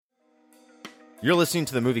You're listening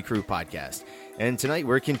to the Movie Crew podcast, and tonight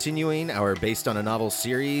we're continuing our Based on a Novel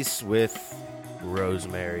series with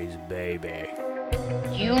Rosemary's Baby.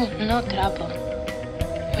 You no trouble.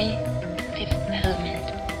 Me, Fifth Element.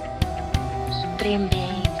 Supreme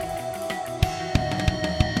Being.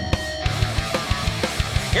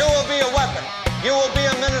 You will be a weapon. You will be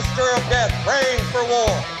a minister of death, praying for war.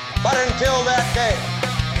 But until that day,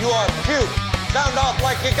 you are cute. Sound off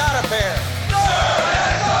like you got a pair.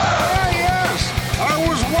 Yes, I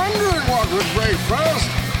was wondering what would break first.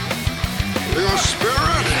 Your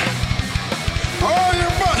spirit or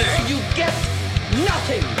your money? You get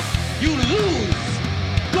nothing. You lose.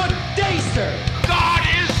 Good day, sir. God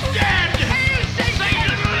is dead.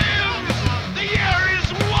 Satan lives. The year is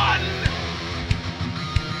won.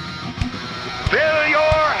 Fill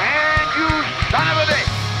your hand, you son of a bitch!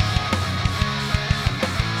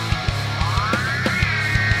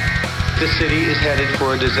 The city is headed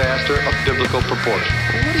for a disaster of biblical proportion.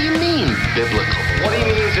 What do you mean, biblical? What he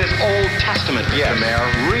means is Old Testament, Mr. Mayor.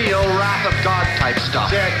 Real wrath of God type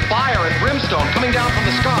stuff. Fire and brimstone coming down from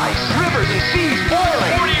the skies. Rivers and seas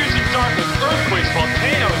boiling. 40 years of darkness, earthquakes,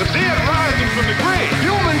 volcanoes. The dead rising from the grave.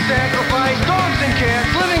 Human sacrifice, dogs and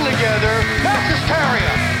cats living together. Mass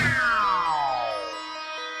hysteria.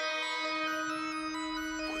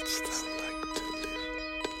 What's that like to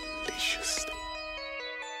live deliciously?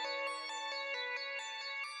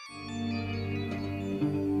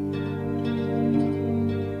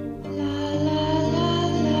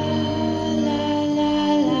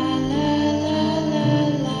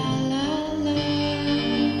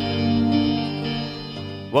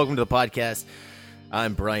 Welcome to the podcast.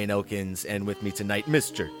 I'm Brian Elkins, and with me tonight,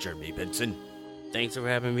 Mr. Jeremy Benson. Thanks for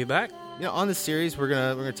having me back. You know, on this series, we're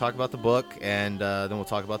gonna talk about the book, and then we'll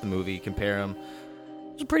talk about the movie, compare them.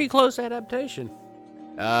 It's a pretty close adaptation.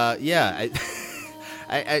 Yeah.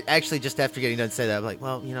 I actually, just after getting done saying that, I'm like,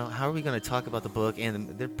 well, you know, how are we going to talk about the book?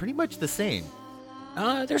 And they're pretty much the same.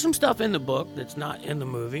 There's some stuff in the book that's not in the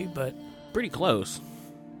movie, but pretty close.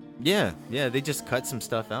 Yeah, they just cut some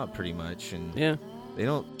stuff out pretty much, and Yeah. they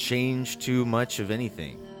don't change too much of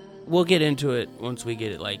anything. We'll get into it once we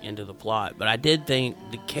get it into the plot, but I did think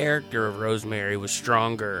the character of Rosemary was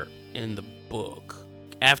stronger in the book.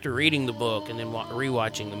 After reading the book and then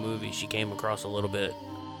rewatching the movie, she came across a little bit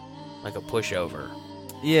like a pushover.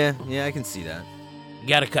 Yeah, I can see that. You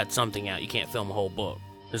got to cut something out. You can't film a whole book.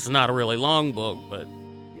 This is not a really long book, but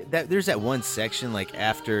There's that one section, like,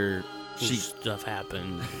 after stuff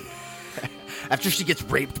happened. after she gets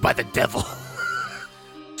raped by the devil.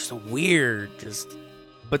 Just weird,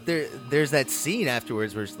 But there's that scene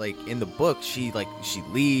afterwards where, like, in the book, she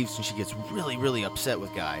leaves and she gets really, really upset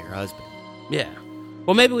with Guy, her husband. Yeah.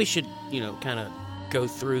 Well, maybe we should, kind of go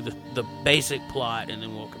through the basic plot and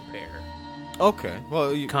then we'll compare. Okay.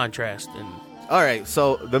 Well, Contrast and... All right,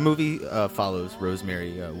 so the movie follows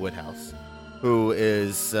Rosemary Woodhouse, who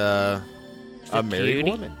is a married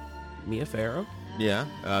cutie. woman. Mia Farrow. Yeah,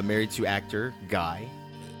 married to actor Guy.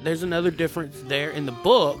 There's another difference there. In the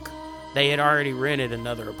book, they had already rented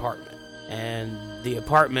another apartment. And the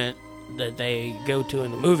apartment that they go to in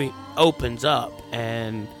the movie opens up.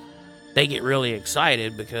 And they get really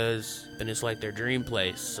excited because it's like their dream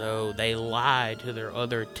place. So they lie to their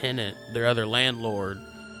other tenant, their other landlord,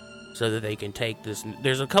 so that they can take this.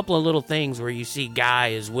 There's a couple of little things where you see Guy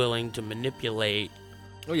is willing to manipulate.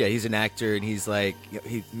 Oh, yeah, he's an actor, and he's like,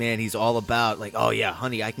 he's all about, like, oh, yeah,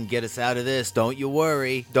 honey, I can get us out of this. Don't you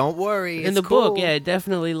worry. Don't worry. In the book, yeah, it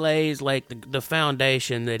definitely lays, like, the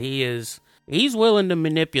foundation that he's willing to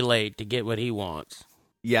manipulate to get what he wants.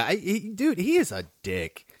 Yeah, dude, he is a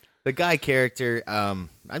dick. The Guy character,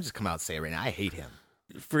 I'm just come out and say it right now, I hate him.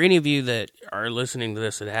 For any of you that are listening to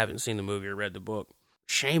this that haven't seen the movie or read the book,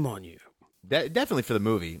 shame on you. Definitely for the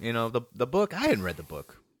movie. You know, the book, I hadn't read the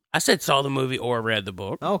book. I said saw the movie or read the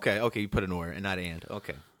book. Okay, you put an or and not and.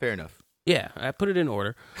 Okay, fair enough. Yeah, I put it in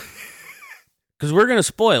order. Because we're going to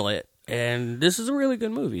spoil it, and this is a really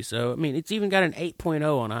good movie. So, I mean, it's even got an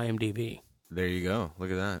 8.0 on IMDb. There you go.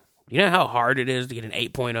 Look at that. You know how hard it is to get an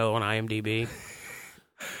 8.0 on IMDb?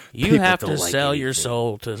 You People have to don't like sell anything. your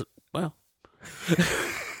soul to, well,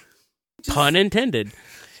 pun intended.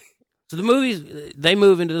 So the movies, they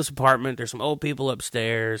move into this apartment. There's some old people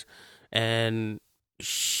upstairs, and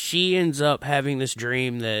she ends up having this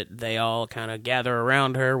dream that they all kind of gather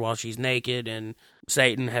around her while she's naked, and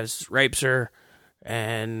Satan rapes her,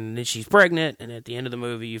 and then she's pregnant, and at the end of the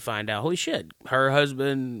movie you find out, holy shit, her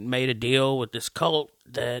husband made a deal with this cult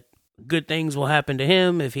that good things will happen to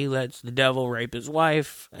him if he lets the devil rape his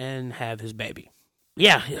wife and have his baby.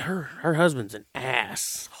 Yeah, her husband's an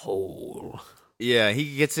asshole. Yeah,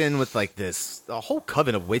 he gets in with like a whole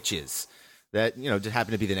coven of witches that, just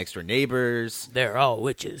happen to be the next door neighbors. They're all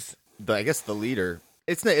witches. I guess the leader,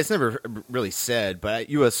 it's never really said, but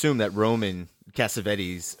you assume that Roman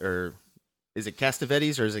Cassavetes, or is it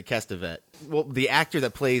Castavetes or is it Castavet? Well, the actor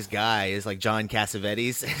that plays Guy is like John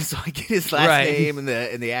Cassavetes, so I get his last name and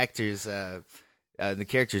the actors, the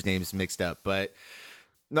characters' names mixed up. But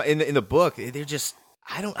no, in the book, they're just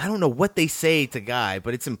I don't know what they say to Guy,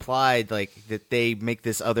 but it's implied like that they make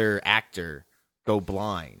this other actor go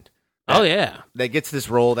blind. That gets this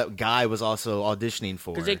role that Guy was also auditioning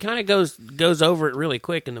for. Because it kind of goes over it really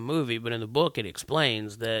quick in the movie, but in the book it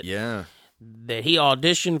explains that that he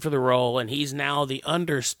auditioned for the role and he's now the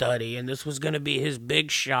understudy, and this was going to be his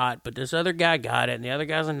big shot, but this other guy got it, and the other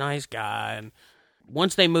guy's a nice guy. And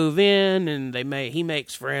once they move in and he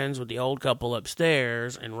makes friends with the old couple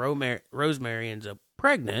upstairs, and Rosemary ends up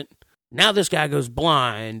pregnant. Now this guy goes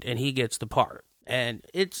blind and he gets the part. And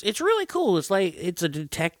it's really cool. It's like it's a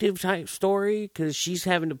detective type story because she's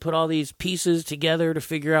having to put all these pieces together to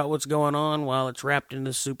figure out what's going on while it's wrapped in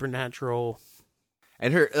this supernatural.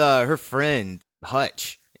 And her friend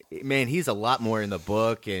Hutch, man, he's a lot more in the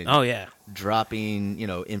book and dropping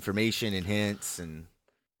information and hints, and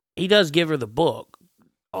he does give her the book.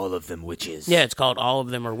 All of them witches. Yeah, it's called All of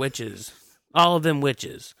Them Are Witches. All of Them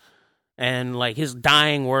Witches. And like his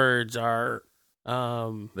dying words are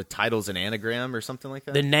the title's an anagram or something like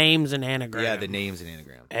that? The name's an anagram. Yeah, the name's an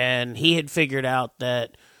anagram. And he had figured out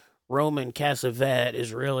that Roman Cassavet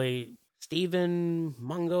is really Stephen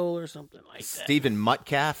Mungo or something like that. Stephen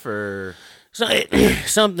Mutcalf or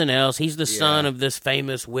something else. He's the son of this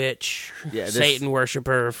famous witch, Satan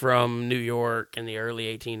worshiper from New York in the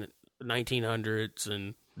early 1900s.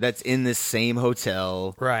 And that's in this same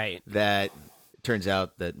hotel. Right. That turns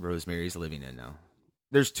out that Rosemary's living in now.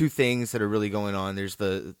 There's two things that are really going on. There's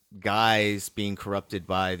the guys being corrupted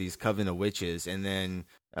by these coven of witches, and then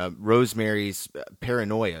Rosemary's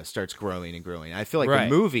paranoia starts growing and growing. I feel like the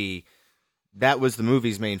movie, that was the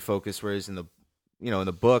movie's main focus, whereas in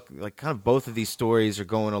the book, like kind of both of these stories are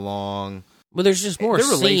going along. Well, there's just more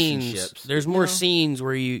scenes. There's more scenes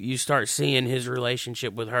where you start seeing his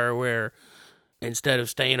relationship with her, where instead of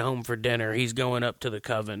staying home for dinner, he's going up to the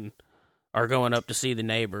coven. Are going up to see the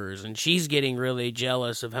neighbors, and she's getting really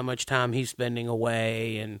jealous of how much time he's spending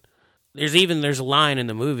away. And there's a line in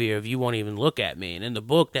the movie of "You won't even look at me," and in the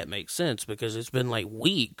book that makes sense because it's been like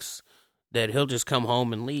weeks that he'll just come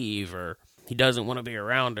home and leave, or he doesn't want to be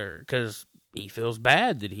around her because he feels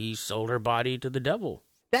bad that he sold her body to the devil.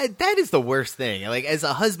 That is the worst thing. Like as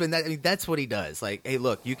a husband, that's what he does. Like, hey,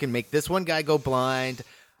 look, you can make this one guy go blind.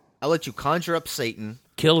 I'll let you conjure up Satan.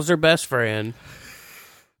 Kills her best friend.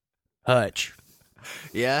 Hutch.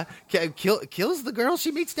 Yeah. Kills the girl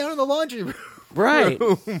she meets down in the laundry room. Right.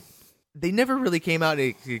 They never really came out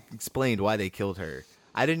and explained why they killed her.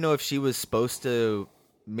 I didn't know if she was supposed to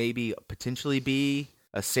maybe potentially be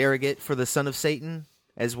a surrogate for the son of Satan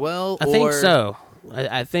as well. I think so.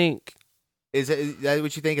 I think. Is that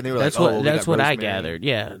what you think? And they were that's like, that's what Rosemary. I gathered.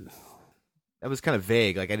 Yeah. That was kind of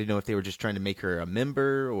vague. Like I didn't know if they were just trying to make her a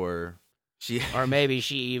member or or maybe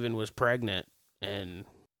she even was pregnant and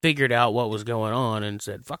figured out what was going on and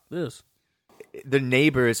said, fuck this. The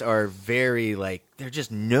neighbors are very, they're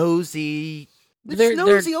just nosy. They're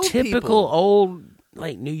nosy old typical people. Old,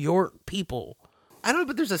 New York people. I don't know,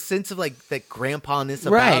 but there's a sense of, that grandpa-ness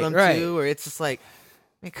about them, too, or it's just like,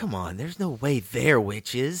 man, come on, there's no way they're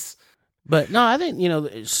witches. But, no, I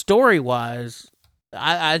think, story-wise,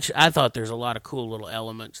 I thought there's a lot of cool little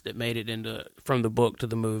elements that made it from the book to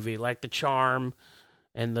the movie, like the charm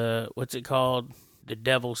and what's it called? The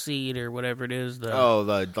devil seed or whatever it is.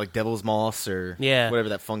 The devil's moss or whatever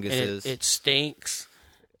that fungus is. It stinks.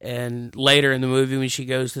 And later in the movie when she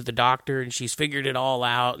goes to the doctor and she's figured it all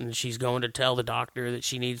out and she's going to tell the doctor that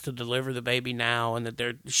she needs to deliver the baby now and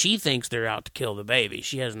that she thinks they're out to kill the baby.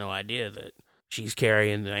 She has no idea that she's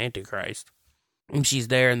carrying the Antichrist. And she's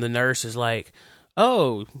there and the nurse is like,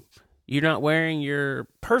 oh, you're not wearing your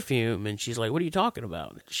perfume. And she's like, what are you talking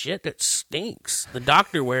about? Shit, that stinks. The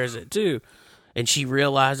doctor wears it too. And she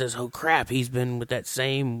realizes, oh, crap, he's been with that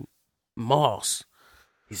same moss.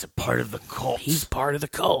 He's a part of the cult. He's part of the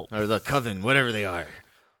cult. Or the coven, whatever they are.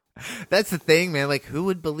 That's the thing, man. Who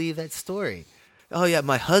would believe that story? Oh, yeah,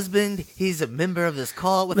 my husband, he's a member of this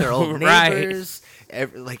cult with their old neighbors.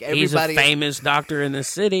 Everybody. He's a famous doctor in the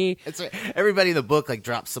city. That's right. Everybody in the book,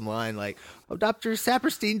 drops some line oh, Dr.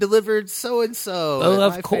 Saperstein delivered so-and-so. Well,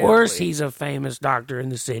 of course he's a famous doctor in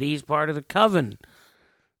the city. He's part of the coven.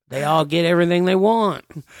 They all get everything they want.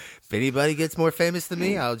 If anybody gets more famous than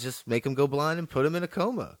me, I'll just make them go blind and put them in a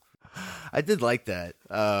coma. I did like that.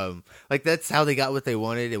 That's how they got what they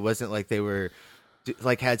wanted. It wasn't like they were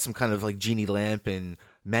like had some kind of like genie lamp and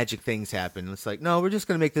magic things happen. It's like, no, we're just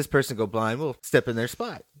gonna make this person go blind. We'll step in their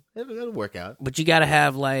spot. It'll work out. But you got to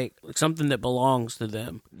have like something that belongs to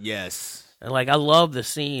them. Yes. And like I love the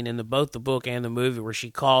scene in both the book and the movie where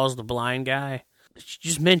she calls the blind guy. She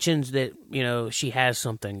just mentions that, you know, she has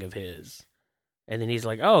something of his. And then he's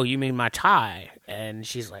like, "Oh, you mean my tie?" And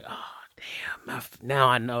she's like, "Oh, damn, now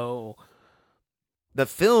I know." The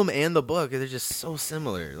film and the book, they're just so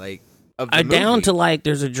similar. Like, down to like,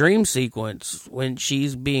 there's a dream sequence when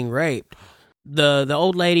she's being raped. The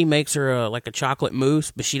old lady makes her a chocolate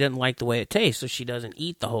mousse, but she doesn't like the way it tastes, so she doesn't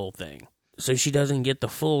eat the whole thing. So she doesn't get the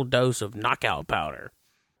full dose of knockout powder.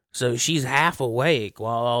 So she's half awake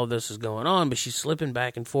while all this is going on, but she's slipping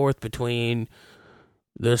back and forth between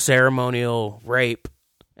the ceremonial rape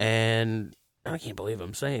and... I can't believe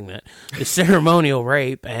I'm saying that. The ceremonial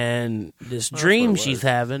rape and this dream she's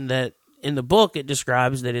having that in the book it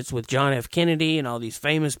describes that it's with John F. Kennedy and all these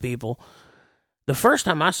famous people. The first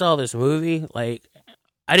time I saw this movie, like,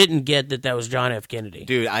 I didn't get that was John F. Kennedy.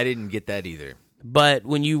 Dude, I didn't get that either. But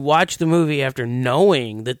when you watch the movie after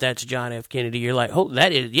knowing that that's John F. Kennedy, you're like, oh, they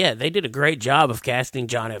did a great job of casting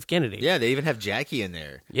John F. Kennedy. Yeah, they even have Jackie in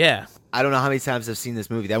there. Yeah. I don't know how many times I've seen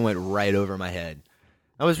this movie. That went right over my head.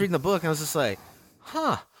 I was reading the book, and I was just like,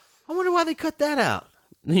 I wonder why they cut that out.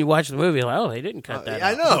 Then you watch the movie, like, oh, they didn't cut that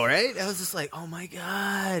out. I know, right? I was just like, oh, my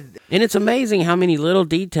God. And it's amazing how many little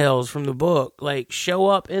details from the book, like, show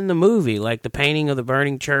up in the movie, like the painting of the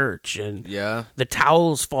burning church and the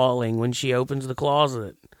towels falling when she opens the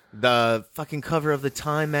closet. The fucking cover of the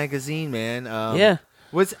Time magazine, man. Yeah.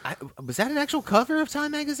 Was that an actual cover of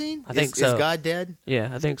Time magazine? I think so. Is God dead?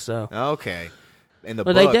 Yeah, I think so. Okay. In the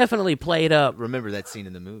book, they definitely played up. Remember that scene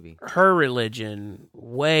in the movie? Her religion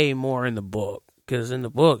way more in the book, because in the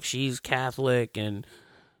book she's Catholic and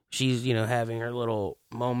she's having her little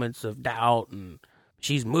moments of doubt, and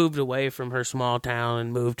she's moved away from her small town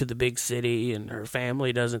and moved to the big city, and her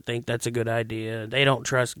family doesn't think that's a good idea. They don't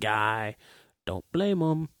trust Guy. Don't blame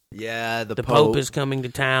them. Yeah, the Pope is coming to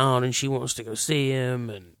town, and she wants to go see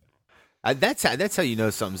him, and. That's how you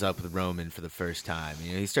know something's up with Roman for the first time.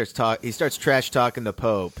 He starts trash talking the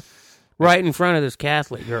Pope right in front of this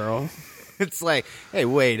Catholic girl. It's like, hey,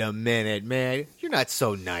 wait a minute, man, you're not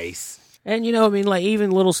so nice. And like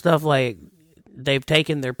even little stuff like they've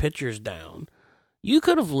taken their pictures down. You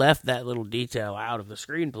could have left that little detail out of the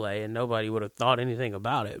screenplay, and nobody would have thought anything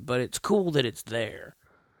about it. But it's cool that it's there.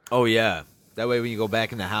 Oh yeah, that way when you go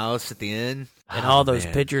back in the house at the end, and all those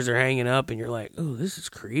pictures are hanging up, and you're like, ooh, this is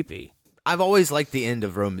creepy. I've always liked the end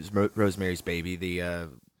of Rosemary's Baby,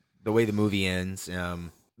 the way the movie ends.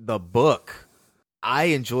 The book, I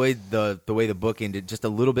enjoyed the way the book ended just a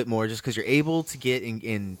little bit more, just because you're able to get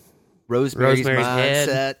in Rosemary's mindset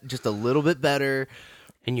head just a little bit better.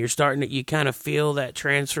 And you're starting to, you kind of feel that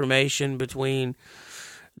transformation between,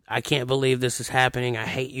 I can't believe this is happening, I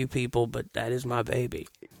hate you people, but that is my baby.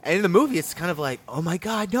 And in the movie, it's kind of like, oh my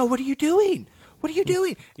God, no, what are you doing? What are you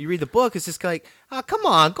doing? You read the book, it's just like, oh, come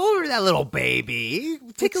on, go over to that little baby.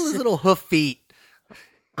 Take his little hoof feet.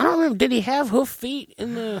 I don't remember, did he have hoof feet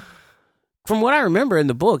in the... From what I remember in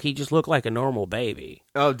the book, he just looked like a normal baby.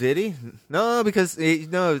 Oh, did he? No, because,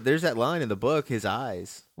 there's that line in the book, his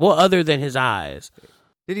eyes. Well, other than his eyes.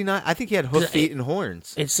 Did he not? I think he had hoof feet and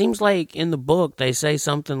horns. It seems like in the book, they say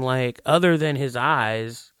something like, other than his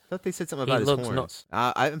eyes... I thought they said something about his horns.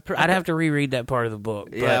 I'd have to reread that part of the book.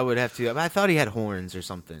 Yeah, I would have to. I thought he had horns or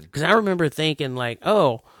something. Because I remember thinking, like,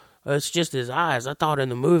 oh, it's just his eyes. I thought in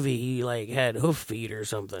the movie he, like, had hoof feet or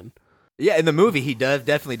something. Yeah, in the movie he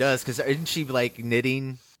definitely does. Because isn't she, like,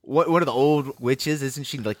 knitting? One of the old witches, isn't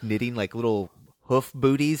she, like, knitting, like, little hoof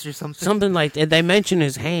booties or something? Something like that. They mentioned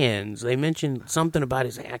his hands. They mentioned something about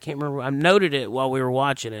his hand. I can't remember. I noted it while we were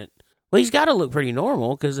watching it. Well, he's got to look pretty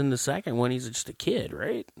normal, because in the second one, he's just a kid,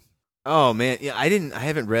 right? Oh, man. Yeah, I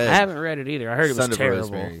haven't read it either. I heard it was terrible.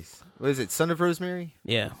 What is it, Son of Rosemary?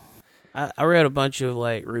 Yeah. I read a bunch of,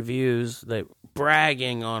 like, reviews that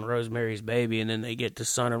bragging on Rosemary's Baby, and then they get to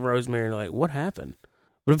Son of Rosemary, and they're like, what happened?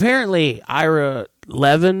 But apparently, Ira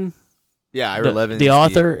Levin... Yeah, Ira Levin. The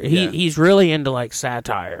author, he's really into, like,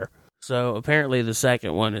 satire. So apparently the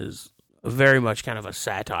second one is very much kind of a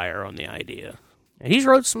satire on the idea. And he's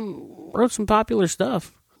wrote some popular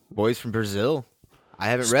stuff. Boys from Brazil. I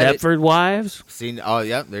haven't read Stepford Wives. Oh,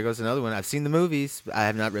 yeah, there goes another one. I've seen the movies. I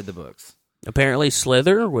have not read the books. Apparently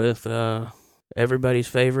Slither with everybody's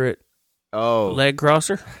favorite leg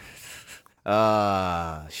crosser.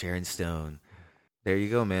 Sharon Stone. There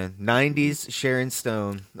you go, man. 90s Sharon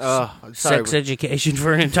Stone. Oh, I'm sorry. Sex education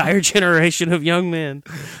for an entire generation of young men.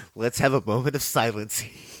 Let's have a moment of silence.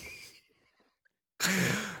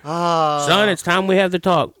 Son, it's time we have the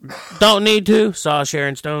talk. Don't need to. Saw a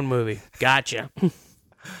Sharon Stone movie. Gotcha.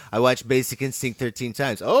 I watched Basic Instinct 13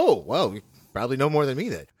 times. Oh, well, you probably know more than me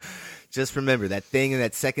then. Just remember that thing in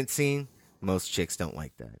that second scene. Most chicks don't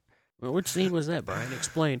like that. Well, which scene was that, Brian?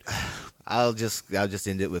 Explain. I'll just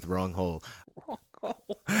end it with wrong hole.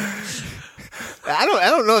 I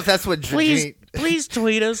don't know if that's what. Please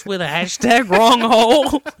tweet us with a hashtag wrong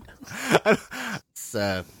hole.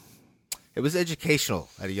 It was educational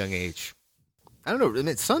at a young age. I don't know. I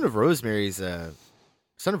mean, Son of Rosemary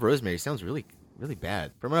sounds really, really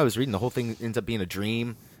bad. From what I was reading, the whole thing ends up being a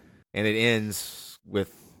dream, and it ends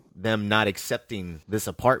with them not accepting this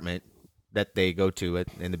apartment that they go to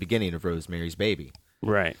in the beginning of Rosemary's Baby.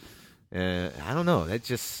 Right. I don't know. That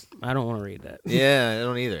just I don't want to read that. Yeah, I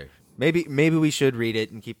don't either. Maybe we should read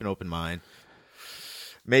it and keep an open mind.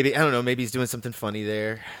 Maybe I don't know. Maybe he's doing something funny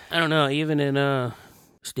there. I don't know. Even in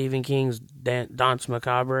Stephen King's Danse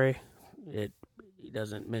Macabre, he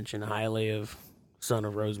doesn't mention highly of Son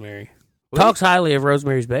of Rosemary. Talks highly of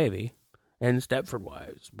Rosemary's Baby and Stepford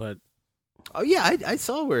Wives, but oh yeah, I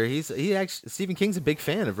saw where Stephen King's a big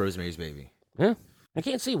fan of Rosemary's Baby. Yeah, I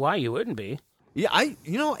can't see why you wouldn't be. Yeah,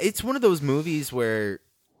 it's one of those movies where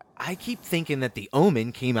I keep thinking that The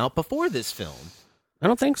Omen came out before this film. I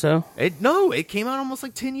don't think so. It came out almost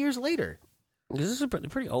like 10 years later. This is a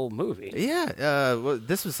pretty old movie. Yeah, well,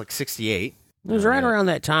 this was like 68. It was right around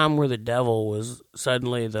that time where the devil was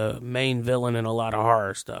suddenly the main villain in a lot of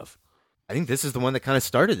horror stuff. I think this is the one that kind of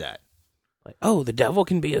started that. Like, oh, the devil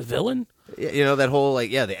can be a villain? You know, that whole,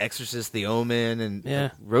 The Exorcist, The Omen,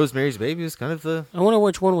 and Rosemary's Baby was kind of the... I wonder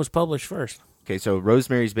which one was published first. Okay, so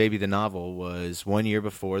Rosemary's Baby, the novel, was 1 year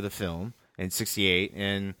before the film, in 68,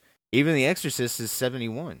 and even The Exorcist is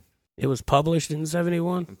 71. It was published in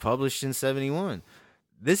 71? Published in 71.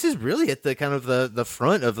 This is really at the kind of the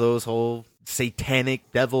front of those whole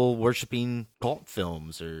satanic, devil-worshipping cult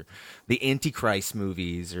films, or the Antichrist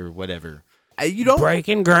movies, or whatever. You don't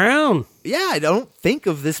breaking ground. Yeah, I don't think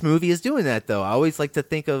of this movie as doing that, though. I always like to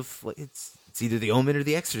think of it's either The Omen or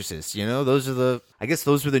The Exorcist. You know, those were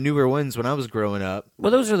the newer ones when I was growing up.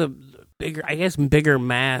 Well, those are the bigger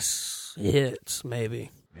mass hits,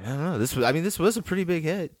 maybe. I don't know. This was a pretty big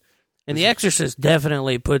hit. And The Exorcist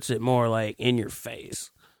definitely puts it more like in your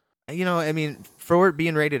face. You know, I mean, for it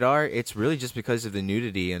being rated R, it's really just because of the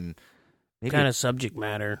nudity and maybe kind of subject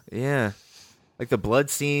matter. Yeah. Like the blood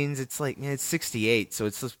scenes, it's like, it's 68, so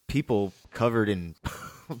it's just people covered in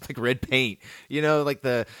like red paint. You know, like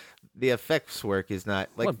the effects work is not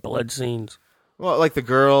like what blood scenes. Well, like the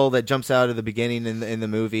girl that jumps out at the beginning in the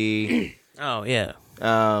movie. Oh yeah.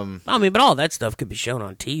 But all that stuff could be shown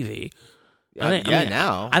on TV.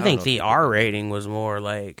 Now I think the R rating was more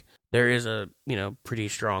like there is a pretty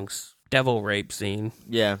strong devil rape scene.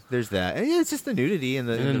 Yeah, there's that. And it's just the nudity and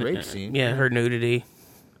the rape scene. Yeah, her nudity.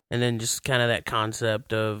 And then just kind of that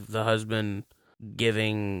concept of the husband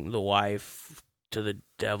giving the wife to the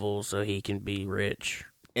devil so he can be rich.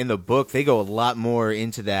 In the book, they go a lot more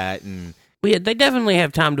into that. And they definitely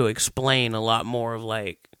have time to explain a lot more of,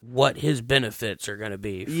 like, what his benefits are going to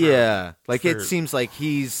be. It seems like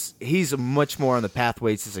he's much more on the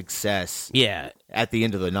pathway to success at the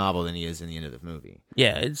end of the novel than he is in the end of the movie.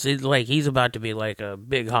 Yeah, it's like he's about to be like a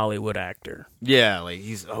big Hollywood actor. Yeah, like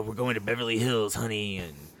we're going to Beverly Hills, honey,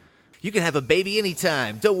 and you can have a baby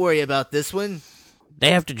anytime. Don't worry about this one. They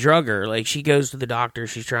have to drug her. Like, she goes to the doctor.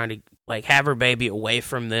 She's trying to, like, have her baby away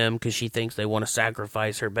from them because she thinks they want to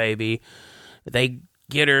sacrifice her baby. They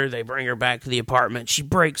get her. They bring her back to the apartment. She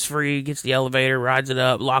breaks free, gets the elevator, rides it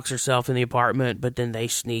up, locks herself in the apartment, but then they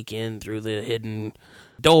sneak in through the hidden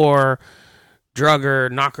door, drug her,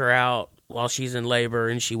 knock her out while she's in labor,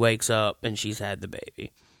 and she wakes up and she's had the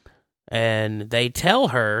baby. And they tell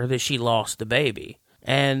her that she lost the baby.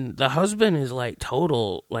 And the husband is like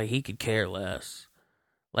total, like he could care less.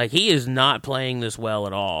 Like he is not playing this well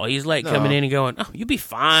at all. He's like coming in and going, "Oh, you'll be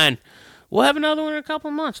fine. We'll have another one in a couple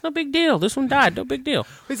of months. No big deal. This one died. No big deal."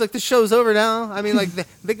 He's like, "The show's over now. I mean, like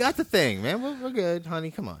they got the thing, man. We're good, honey.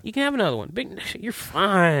 Come on. You can have another one. You're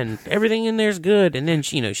fine. Everything in there's good." And then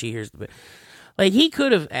she hears the, like he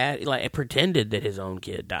could have pretended that his own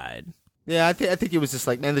kid died. Yeah, I think it was just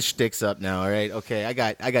like, man, the shtick's up now, all right? Okay, I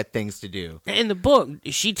got things to do. In the book,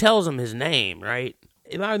 she tells him his name, right?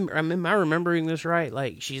 Am I remembering this right?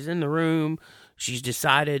 Like, she's in the room, she's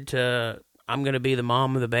decided I'm going to be the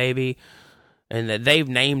mom of the baby, and that they've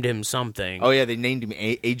named him something. Oh, yeah, they named him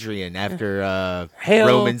Adrian after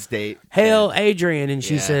Roman's date. Hail Adrian, and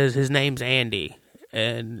she says his name's Andy.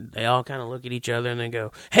 And they all kind of look at each other and they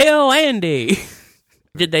go, "Hail Andy!"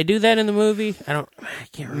 Did they do that in the movie? I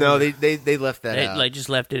can't remember. No, they left that out. They just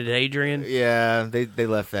left it at Adrian. Yeah, they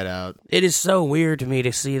left that out. It is so weird to me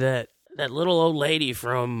to see that little old lady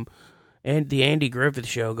from the Andy Griffith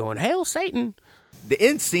Show going, "Hail Satan!" The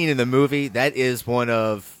end scene in the movie, that is one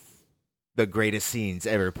of the greatest scenes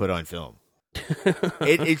ever put on film.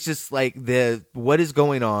 It's just like what is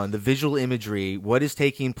going on, the visual imagery, what is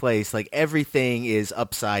taking place, like everything is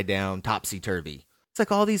upside down, topsy-turvy. It's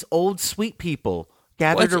like all these old sweet people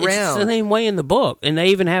gathered around. It's the same way in the book, and they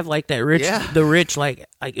even have like that rich, like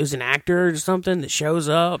it was an actor or something that shows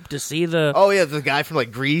up to see the. Oh yeah, the guy from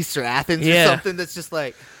like Greece or Athens or something. That's just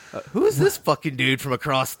like, who is this fucking dude from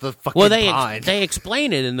across the fucking pond? They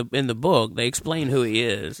explain it in the book. They explain who he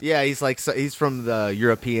is. Yeah, he's from the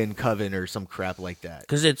European Coven or some crap like that.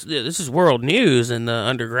 Because this is world news in the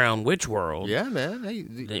underground witch world. Yeah, man.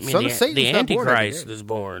 The Antichrist is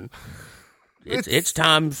born. It's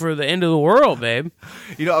time for the end of the world, babe.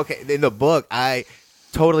 Okay, in the book, I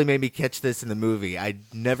totally made me catch this in the movie. I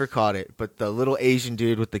never caught it, but the little Asian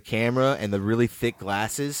dude with the camera and the really thick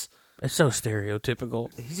glasses. It's so stereotypical.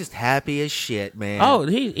 He's just happy as shit, man. Oh,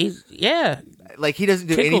 he's like he doesn't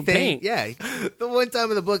do Tickled anything. pink. Yeah, the one time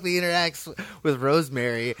in the book he interacts with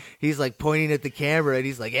Rosemary, he's like pointing at the camera and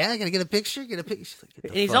he's like, "Yeah, can I get a picture? Get a picture." She's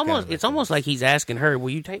like, and it's almost like he's asking her, "Will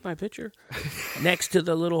you take my picture?" next to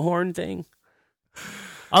the little horn thing.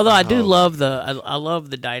 Although I do love I love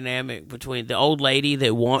the dynamic between the old lady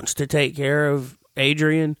that wants to take care of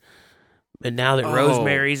Adrian, and now that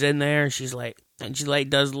Rosemary's in there, she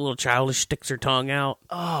does a little childish, sticks her tongue out.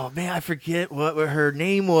 Oh man, I forget what her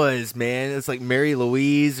name was. Man, it's like Mary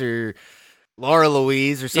Louise or Laura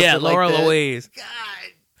Louise or something. Yeah, Laura like that. Louise. God,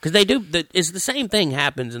 because they do. It's the same thing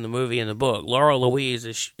happens in the movie and the book. Laura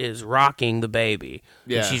Louise is rocking the baby.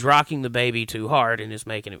 Yeah, and she's rocking the baby too hard and is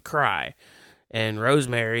making him cry. And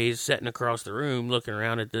Rosemary's sitting across the room looking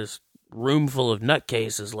around at this room full of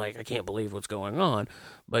nutcases like, I can't believe what's going on.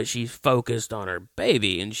 But she's focused on her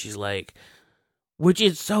baby, and she's like, which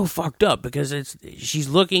is so fucked up because she's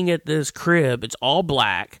looking at this crib. It's all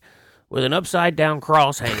black with an upside down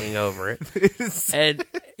cross hanging over it. And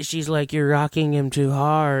she's like, "You're rocking him too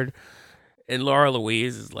hard." And Laura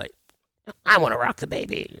Louise is like, "I want to rock the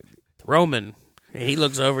baby." Roman. And he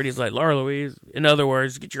looks over and he's like, "Laura Louise, in other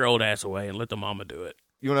words, get your old ass away and let the mama do it."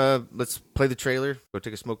 Let's play the trailer, go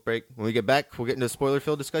take a smoke break. When we get back, we'll get into a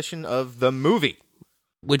spoiler-filled discussion of the movie.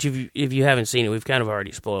 Which, if you haven't seen it, we've kind of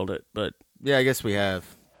already spoiled it, but... Yeah, I guess we have.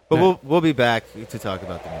 But we'll be back to talk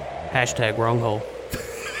about the movie. Hashtag wrong hole.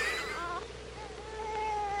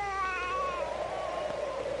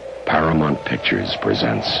 Paramount Pictures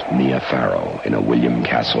presents Mia Farrow in a William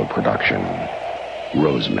Castle production,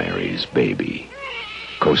 Rosemary's Baby.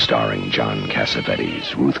 Co-starring John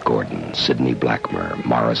Cassavetes, Ruth Gordon, Sidney Blackmer,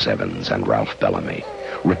 Morris Evans, and Ralph Bellamy.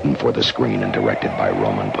 Written for the screen and directed by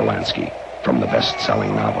Roman Polanski. From the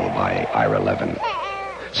best-selling novel by Ira Levin.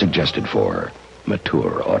 Suggested for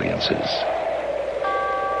mature audiences.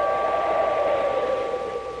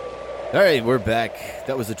 All right, we're back.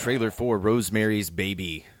 That was the trailer for Rosemary's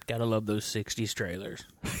Baby. Gotta love those 60s trailers.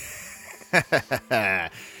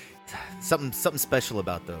 Something special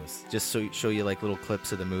about those. Just so show you like little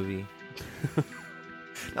clips of the movie.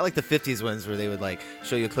 Not like the 50s ones where they would like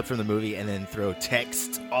show you a clip from the movie and then throw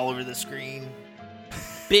text all over the screen.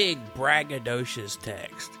 Big braggadocious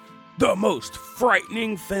text. The most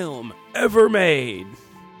frightening film ever made.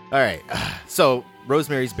 All right. So,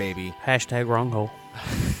 Rosemary's Baby. Hashtag wrong hole.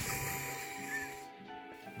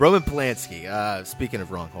 Roman Polanski. Speaking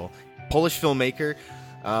of wrong hole. Polish filmmaker.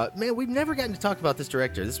 Man, we've never gotten to talk about this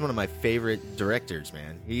director. This is one of my favorite directors,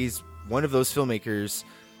 man. He's one of those filmmakers.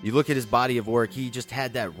 You look at his body of work, he just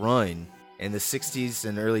had that run in the 60s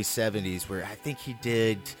and early 70s where I think he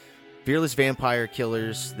did Fearless Vampire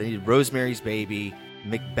Killers, then he did Rosemary's Baby,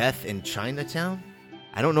 Macbeth, and Chinatown.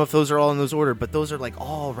 I don't know if those are all in those order, but those are like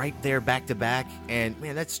all right there back to back. And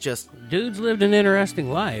man, that's just... Dude's lived an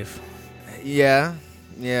interesting life. Yeah.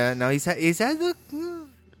 Now he's had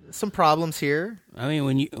some problems here. I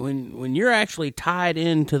mean, when you're actually tied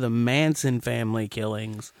into the Manson family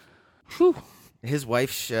killings, whew. His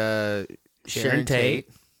wife Sharon Tate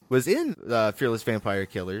was in Fearless Vampire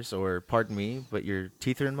Killers, or pardon me, but your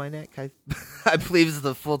teeth are in my neck. I believe is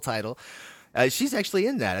the full title. She's actually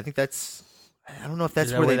in that. I think that's. I don't know if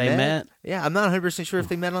that's where they met. Yeah, I'm not 100% sure if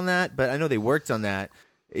they met on that, but I know they worked on that.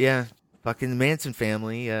 Yeah, fucking Manson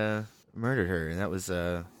family murdered her, and that was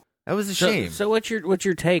a shame. So what's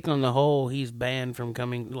your take on the whole? He's banned from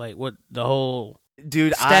coming. Like what the whole.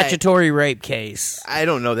 Dude, statutory rape case. I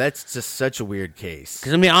don't know. That's just such a weird case.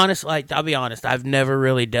 Because I'll be honest. I've never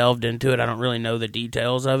really delved into it. I don't really know the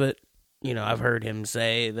details of it. I've heard him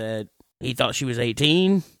say that he thought she was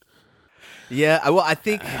 18. Yeah, well, I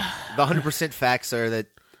think the 100% facts are that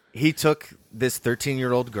he took this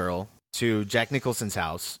 13-year-old girl to Jack Nicholson's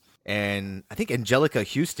house, and I think Angelica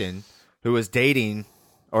Houston, who was dating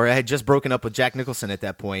or had just broken up with Jack Nicholson at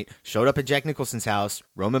that point, showed up at Jack Nicholson's house.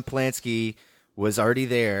 Roman Polanski was already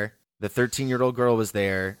there. The 13-year-old girl was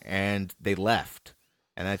there, and they left.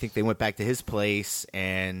 And I think they went back to his place,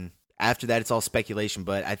 and after that, it's all speculation,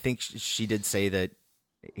 but I think she did say that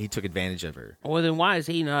he took advantage of her. Well, then why is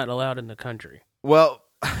he not allowed in the country? Well,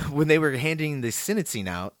 when they were handing the sentencing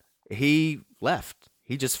out, he left.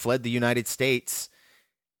 He just fled the United States,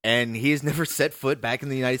 and he has never set foot back in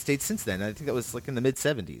the United States since then. I think that was like in the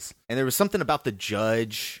mid-'70s. And there was something about the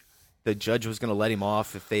judge. The judge was going to let him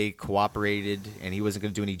off if they cooperated, and he wasn't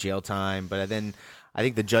going to do any jail time. But then I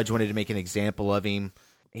think the judge wanted to make an example of him.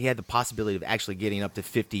 He had the possibility of actually getting up to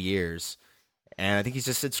 50 years. And I think he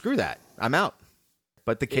just said, screw that. I'm out.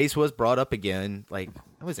 But the case was brought up again, like,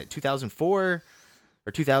 what was it, 2004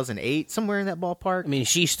 or 2008, somewhere in that ballpark? I mean,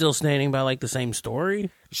 she's still standing by, like, the same story?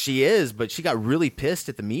 She is, but she got really pissed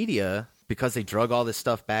at the media because they drug all this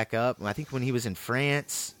stuff back up. I think when he was in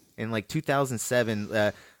France in, like,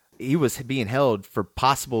 2007, he was being held for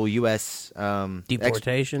possible U.S.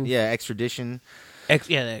 Deportation? Extradition.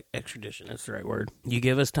 Extradition, that's the right word. You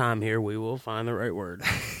give us time here, we will find the right word.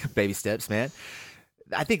 Baby steps, man.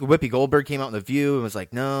 I think Whoopi Goldberg came out on The View and was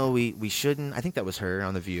like, no, we shouldn't. I think that was her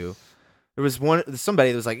on The View. There was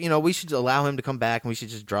somebody that was like, we should allow him to come back and we should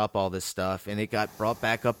just drop all this stuff. And it got brought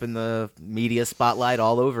back up in the media spotlight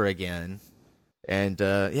all over again. And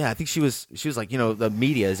I think she was like, the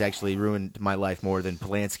media has actually ruined my life more than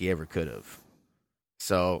Polanski ever could have.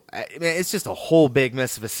 So, it's just a whole big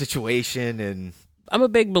mess of a situation. And I'm a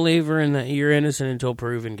big believer in that you're innocent until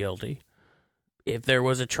proven guilty. If there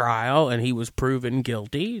was a trial and he was proven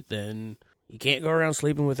guilty, then you can't go around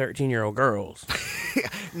sleeping with 13-year-old girls.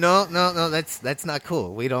 No, that's not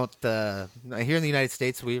cool. We don't here in the United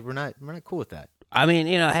States. We're not cool with that. I mean,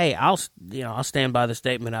 hey, I'll stand by the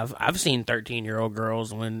statement. I've seen 13-year-old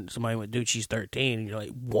girls when somebody went, dude, she's 13, and you're like,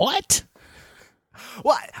 what?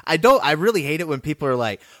 Well, I really hate it when people are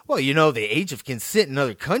like, well, the age of consent in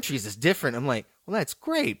other countries is different. I'm like, well, that's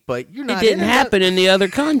great, but you're not. It didn't happen in the other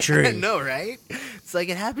country. I know, right? It's like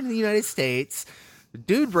it happened in the United States. The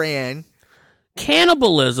dude ran.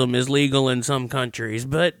 Cannibalism is legal in some countries,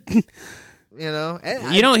 but you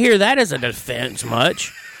don't hear that as a defense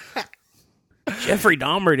much. Jeffrey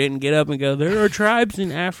Dahmer didn't get up and go, there are tribes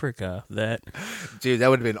in Africa that... Dude, that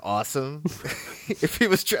would have been awesome. If he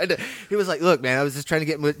was he was like, look, man, I was just trying to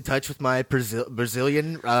get in touch with my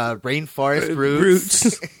Brazilian rainforest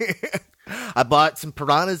roots. I bought some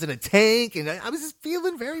piranhas in a tank, and I was just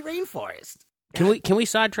feeling very rainforest. Can we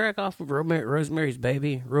sidetrack off of Rosemary's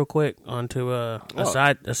Baby real quick onto a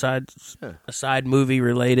side movie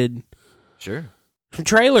related? Sure. Some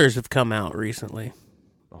trailers have come out recently.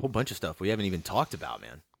 A whole bunch of stuff we haven't even talked about,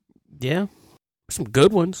 man. Yeah. Some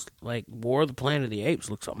good ones, like War of the Planet of the Apes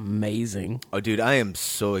looks amazing. Oh, dude, I am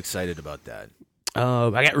so excited about that. I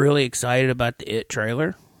got really excited about the It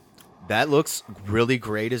trailer. That looks really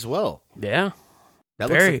great as well. Yeah.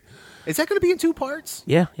 Is that going to be in 2 parts?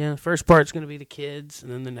 Yeah. The first part's going to be the kids,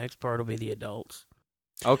 and then the next part will be the adults.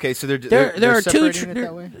 Okay, so they're separating it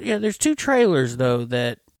that way? Yeah, there's 2 trailers, though,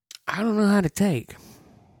 that I don't know how to take.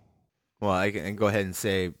 Well, I can go ahead and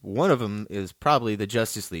say one of them is probably the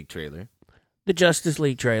Justice League trailer. The Justice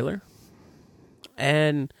League trailer.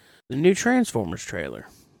 And the new Transformers trailer.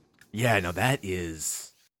 Yeah, no, that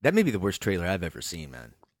may be the worst trailer I've ever seen,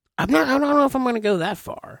 man. I don't know if I'm going to go that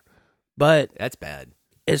far. But that's bad.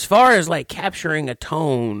 As far as like capturing a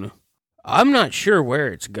tone, I'm not sure where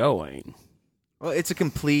it's going. Well, it's a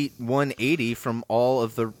complete 180 from all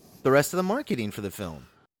of the rest of the marketing for the film.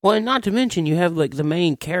 Well, and not to mention, you have like the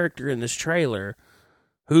main character in this trailer,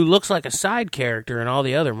 who looks like a side character in all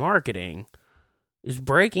the other marketing, is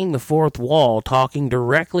breaking the fourth wall, talking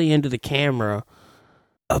directly into the camera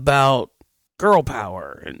about girl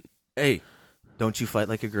power. And hey, don't you fight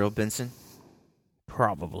like a girl, Benson?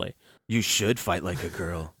 Probably. You should fight like a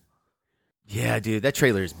girl. Yeah, dude, that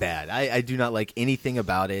trailer is bad. I do not like anything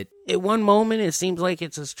about it. At one moment, it seems like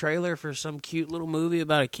it's a trailer for some cute little movie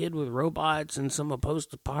about a kid with robots and some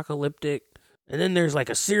post-apocalyptic. And then there's like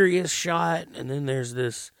a serious shot, and then there's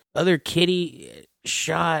this other kitty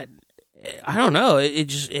shot. I don't know.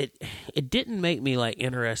 It didn't make me like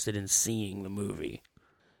interested in seeing the movie.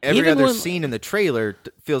 Every other scene in the trailer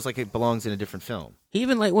feels like it belongs in a different film.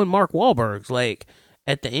 Even like when Mark Wahlberg's like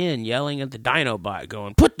at the end yelling at the Dinobot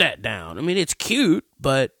going, put that down. I mean, it's cute,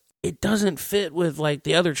 but it doesn't fit with like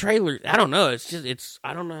the other trailers. I don't know.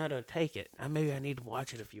 I don't know how to take it. Maybe I need to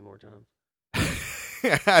watch it a few more times.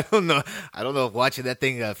 I don't know if watching that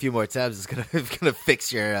thing a few more times is gonna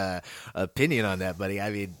fix your opinion on that, buddy. I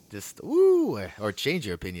mean, just or change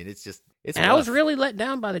your opinion. It's And I was really let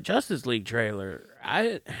down by the Justice League trailer.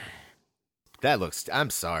 I'm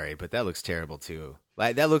sorry, but that looks terrible too.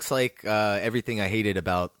 Like that looks like everything I hated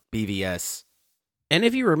about BVS. And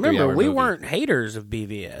if you remember, we weren't haters of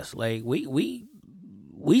BVS. Like we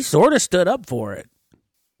sort of stood up for it.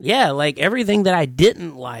 Yeah, like everything that I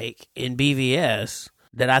didn't like in BVS,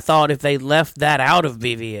 that I thought if they left that out of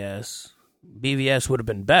BVS would have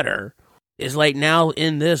been better, is like now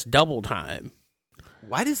in this double time.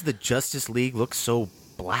 Why does the Justice League look so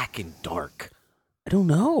black and dark? I don't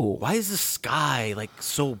know. Why is the sky like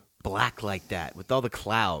so black like that with all the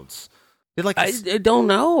clouds? I don't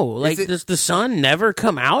know. Like, does the sun never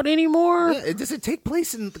come out anymore? Yeah, does it take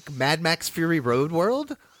place in the Mad Max Fury Road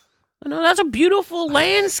world? No, that's a beautiful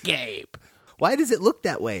landscape. Why does it look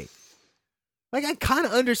that way? Like, I kind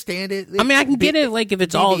of understand it. I mean, I can get it, like, if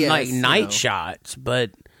it's all like night shots, but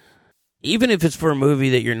even if it's for a movie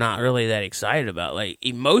that you're not really that excited about, like,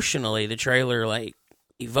 emotionally, the trailer, like,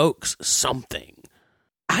 evokes something.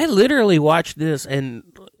 I literally watched this and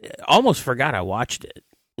almost forgot I watched it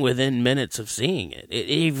within minutes of seeing it. It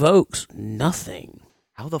evokes nothing.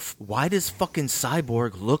 Why does fucking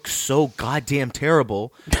Cyborg look so goddamn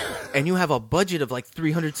terrible? And you have a budget of like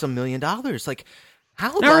 $300-some million. Like,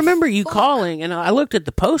 how? I remember you calling, and I looked at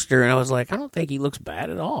the poster, and I was like, I don't think he looks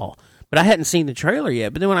bad at all. But I hadn't seen the trailer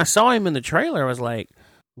yet. But then when I saw him in the trailer, I was like,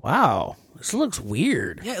 wow, this looks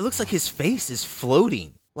weird. Yeah, it looks like his face is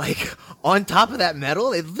floating. Like, on top of that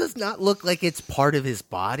metal, it does not look like it's part of his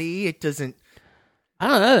body. It doesn't. I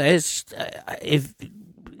don't know. It's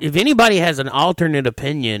if anybody has an alternate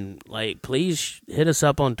opinion, like, please hit us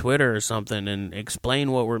up on Twitter or something and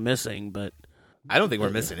explain what we're missing. But I don't think we're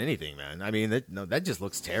missing anything, man. I mean, that just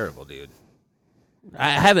looks terrible, dude. I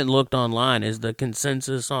haven't looked online. Is the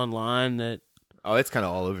consensus online that? Oh, it's kind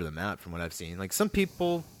of all over the map from what I've seen. Like, some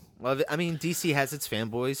people love it. I mean, DC has its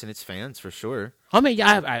fanboys and its fans for sure. I mean,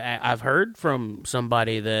 I've heard from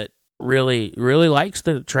somebody that really likes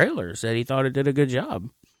the trailer, said he thought it did a good job.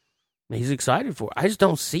 He's excited for it. I just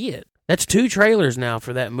don't see it. That's 2 trailers now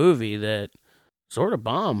for that movie that sort of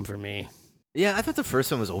bombed for me. Yeah, I thought the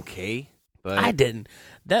first one was okay, but I didn't.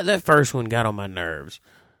 That first one got on my nerves.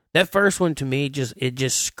 That first one to me just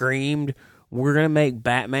screamed, we're gonna make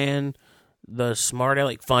Batman the smart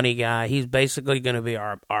aleck funny guy. He's basically gonna be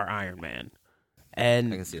our Iron Man.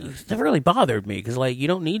 And that really bothered me because, like, you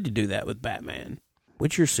don't need to do that with Batman.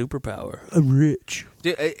 What's your superpower? I'm rich.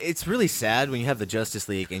 Dude, it's really sad when you have the Justice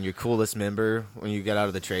League and your coolest member, when you get out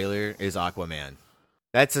of the trailer, is Aquaman.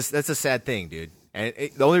 That's a sad thing, dude. And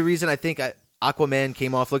the only reason I think Aquaman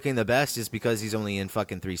came off looking the best is because he's only in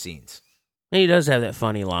fucking 3 scenes. And he does have that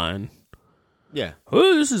funny line. Yeah.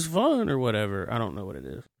 Oh, this is fun, or whatever. I don't know what it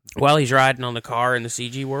is. While he's riding on the car in the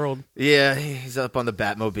CG world. Yeah, he's up on the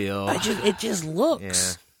Batmobile. It just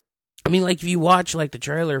looks. Yeah. I mean, like, if you watch, like, the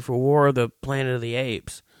trailer for War of the Planet of the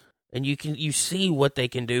Apes, and you see what they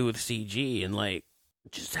can do with CG and, like,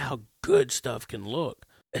 just how good stuff can look.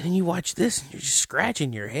 And then you watch this, and you're just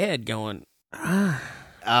scratching your head going, ah.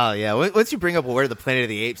 Oh, yeah. Once you bring up War of the Planet of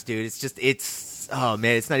the Apes, dude, oh,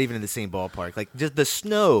 man, it's not even in the same ballpark. Like, just the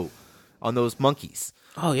snow on those monkeys.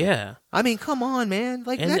 Oh, yeah. I mean, come on, man.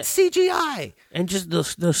 Like, that's CGI. And just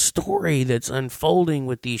the story that's unfolding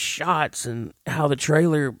with these shots and how the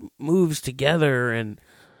trailer moves together. And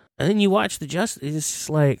then you watch the Justice. It's just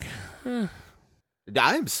like,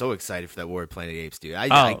 I'm so excited for that War of Planet of the Apes,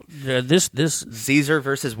 dude. This Caesar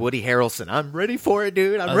versus Woody Harrelson. I'm ready for it,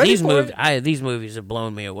 dude. I'm ready for it. These movies have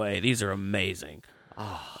blown me away. These are amazing.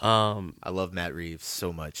 I love Matt Reeves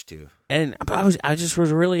so much too, and I just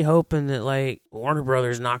was really hoping that, like, Warner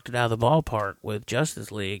Brothers knocked it out of the ballpark with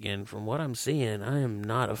Justice League, and from what I'm seeing, I am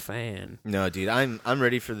not a fan. No, dude, I'm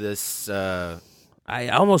ready for this. I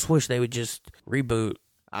almost wish they would just reboot.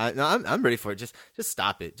 I'm ready for it. Just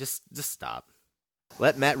stop it. Just stop.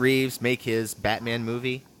 Let Matt Reeves make his Batman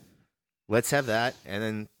movie. Let's have that, and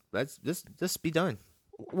then let's just be done.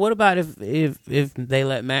 What about if they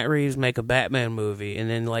let Matt Reeves make a Batman movie and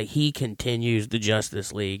then, like, he continues the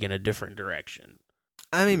Justice League in a different direction?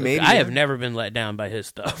 I mean, maybe. I have never been let down by his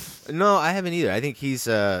stuff. No, I haven't either. I think he's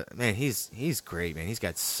he's great, man. He's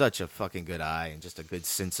got such a fucking good eye and just a good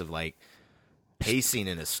sense of, like, pacing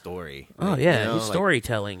in a story. Oh, yeah. You know, his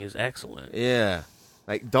storytelling is excellent. Yeah.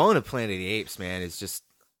 Like, Dawn of Planet of the Apes, man, is just,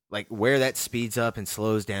 like, where that speeds up and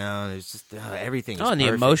slows down. It's just everything. And the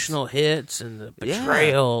emotional hits and the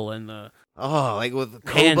betrayal and the Oh, like with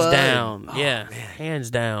Koba hands down. and, yeah, man.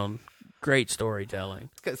 hands down. Great storytelling.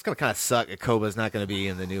 It's going to kind of suck that Koba's not going to be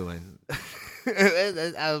in the new one.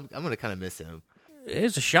 I'm going to kind of miss him.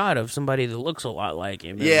 There's a shot of somebody that looks a lot like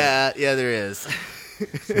him. Yeah, there is.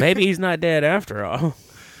 Maybe he's not dead after all.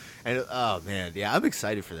 And oh man, yeah, I'm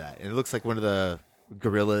excited for that. And it looks like one of the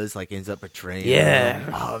gorillas like ends up betraying. Yeah.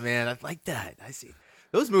 Oh man, I like that. I see.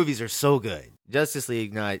 Those movies are so good. Justice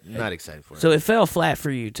League, not excited for it. So it fell flat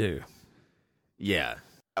for you too. Yeah.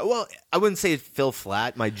 Well, I wouldn't say it fell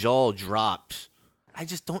flat. My jaw dropped. I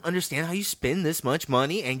just don't understand how you spend this much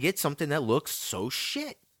money and get something that looks so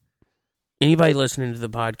shit. Anybody listening to the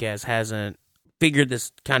podcast hasn't figured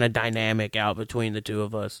this kind of dynamic out between the two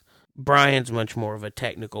of us. Brian's much more of a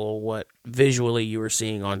technical, what visually you were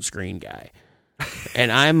seeing on screen guy.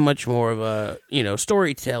 And I'm much more of a,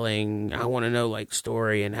 storytelling. I want to know like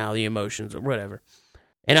story and how the emotions or whatever.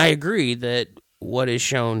 And I agree that what is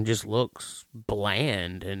shown just looks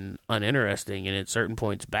bland and uninteresting and at certain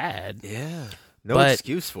points bad. Yeah. No But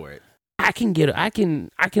excuse for it. I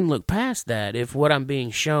can look past that if what I'm being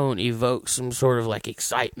shown evokes some sort of like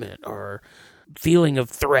excitement or feeling of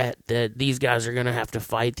threat that these guys are going to have to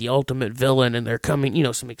fight the ultimate villain and they're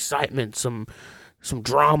coming, some excitement, some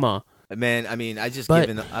drama. Man, I mean,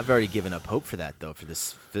 I've already given up hope for that though, for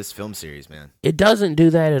this film series, man. It doesn't do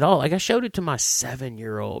that at all. Like I showed it to my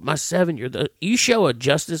 7-year-old. You show a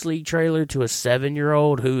Justice League trailer to a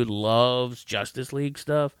 7-year-old who loves Justice League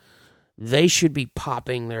stuff, they should be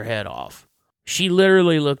popping their head off. She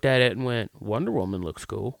literally looked at it and went, Wonder Woman looks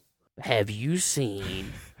cool. Have you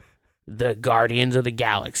seen the Guardians of the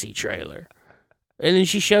Galaxy trailer? And then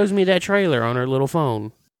she shows me that trailer on her little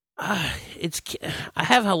phone. I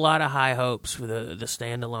have a lot of high hopes for the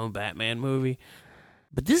standalone Batman movie,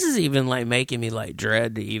 but this is even like making me like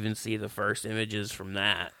dread to even see the first images from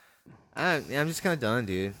that. I'm just kind of done,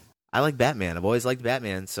 dude. I like Batman. I've always liked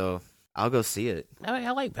Batman, so I'll go see it.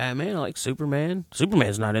 I like Batman. I like Superman.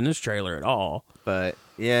 Superman's not in this trailer at all. But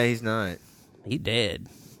yeah, he's not. He dead.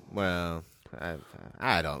 Well,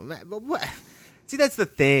 I don't. But what? See, that's the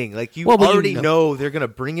thing. Like you already know they're gonna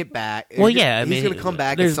bring it back. Well, yeah, he's gonna come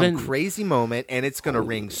back at some crazy moment, and it's gonna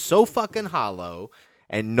ring so fucking hollow,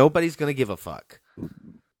 and nobody's gonna give a fuck.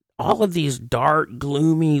 All of these dark,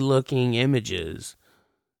 gloomy-looking images,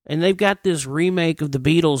 and they've got this remake of the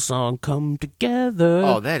Beatles song "Come Together."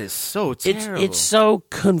 Oh, that is so terrible. It's so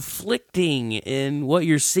conflicting in what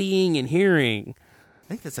you're seeing and hearing. I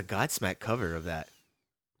think that's a Godsmack cover of that.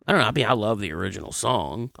 I don't know. I mean, I love the original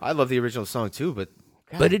song. I love the original song too, but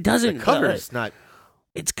it doesn't. The cover is not.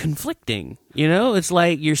 It's conflicting. It's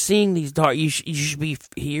like you're seeing these dark. You should be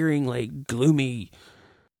hearing like gloomy,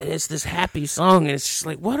 and it's this happy song, and it's just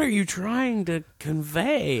like, what are you trying to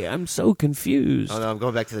convey? I'm so confused. Oh no, I'm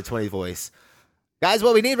going back to the 20 voice, guys.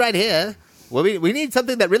 What we need right here, we need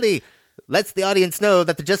something that really lets the audience know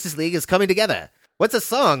that the Justice League is coming together. What's a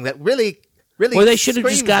song that really? Well, they should have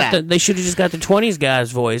just got the 20s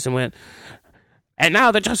guy's voice and went, and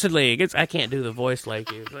now the Justice League. I can't do the voice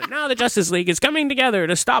like you. But now the Justice League is coming together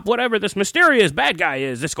to stop whatever this mysterious bad guy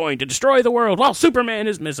is that's going to destroy the world while Superman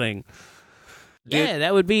is missing. Dude, yeah,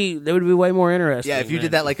 that would be way more interesting. Yeah, if you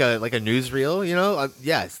did that like a newsreel,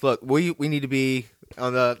 yes. Look, we need to be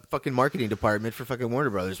on the fucking marketing department for fucking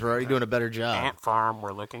Warner Brothers. We're already doing a better job. Ant Farm,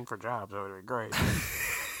 we're looking for jobs. That would be great.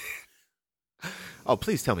 Oh,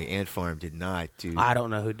 please tell me Ant Farm did not do... I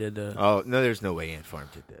don't know who did the... Oh, no, there's no way Ant Farm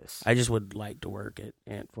did this. I just would like to work at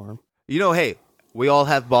Ant Farm. Hey, we all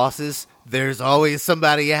have bosses. There's always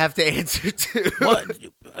somebody you have to answer to. Well,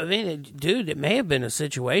 I mean, dude, it may have been a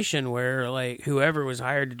situation where, like, whoever was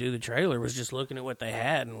hired to do the trailer was just looking at what they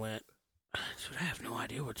had and went, I have no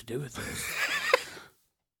idea what to do with this.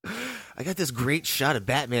 I got this great shot of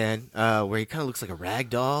Batman where he kind of looks like a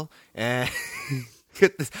rag doll, and... I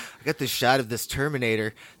got this shot of this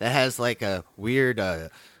Terminator that has like a weird,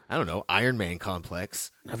 Iron Man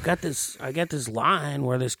complex. I got this line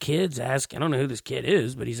where this kid's asking, I don't know who this kid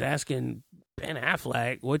is, but he's asking Ben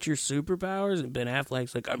Affleck, what's your superpowers? And Ben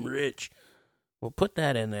Affleck's like, I'm rich. We'll put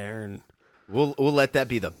that in there. And we'll let that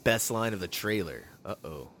be the best line of the trailer.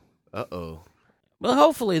 Uh-oh. Well,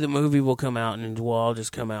 hopefully the movie will come out and we'll all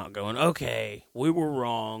just come out going, okay, we were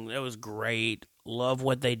wrong. That was great. Love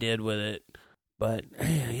what they did with it. But,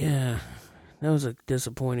 yeah, that was a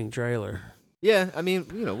disappointing trailer. Yeah, I mean,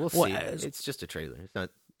 we'll see. It's just a trailer. It's not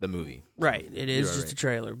the movie. Right, it is just a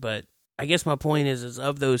trailer. But I guess my point is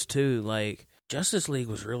of those two, like, Justice League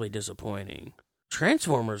was really disappointing.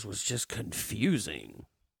 Transformers was just confusing.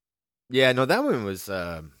 Yeah, no, that one was...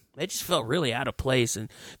 It just felt really out of place. And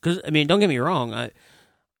because, I mean, don't get me wrong, I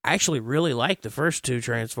actually really liked the first two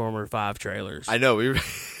Transformer 5 trailers. I know,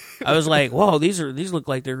 I was like, whoa, these look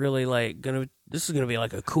like they're really like this is gonna be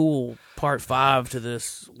like a cool part 5 to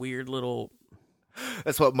this weird little.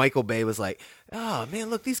 That's what Michael Bay was like. Oh man,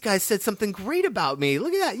 look, these guys said something great about me.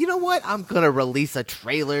 Look at that. You know what? I'm gonna release a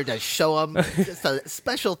trailer to show them just a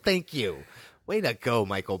special thank you. Way to go,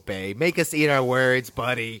 Michael Bay. Make us eat our words,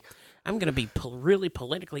 buddy. I'm gonna be really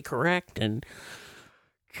politically correct and.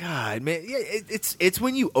 God, man, yeah, it's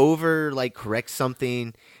when you over correct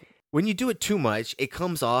something. When you do it too much, it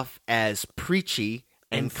comes off as preachy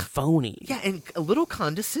and phony. Yeah, and a little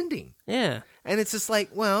condescending. Yeah, and it's just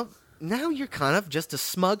like, well, now you're kind of just a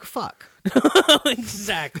smug fuck.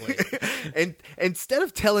 Exactly. And instead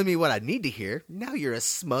of telling me what I need to hear, now you're a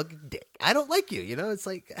smug dick. I don't like you. You know, it's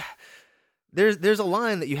like there's a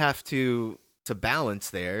line that you have to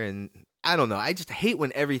balance there, and I don't know. I just hate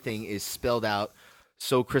when everything is spelled out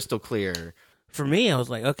so crystal clear. For me, I was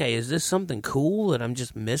like, okay, is this something cool that I'm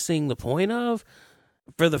just missing the point of?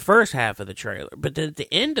 For the first half of the trailer. But then at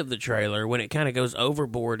the end of the trailer, when it kind of goes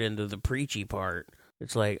overboard into the preachy part,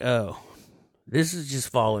 it's like, oh, this is just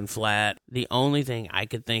falling flat. The only thing I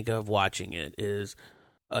could think of watching it is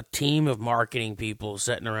a team of marketing people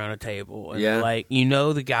sitting around a table. And like,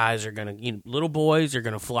 the guys are going to, little boys are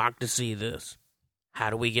going to flock to see this. How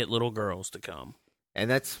do we get little girls to come? And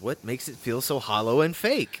that's what makes it feel so hollow and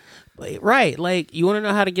fake. Right. Like, you want to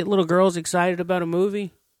know how to get little girls excited about a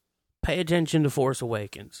movie? Pay attention to Force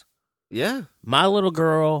Awakens. Yeah. My little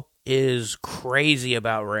girl is crazy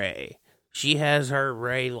about Rey. She has her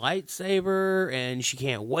Rey lightsaber, and she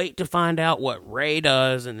can't wait to find out what Rey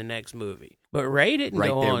does in the next movie. But Rey didn't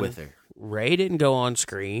go on with her. Rey didn't go on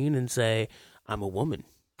screen and say, I'm a woman,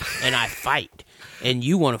 and I fight. And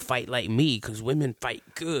you want to fight like me, because women fight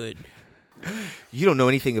good. You don't know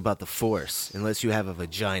anything about the Force unless you have a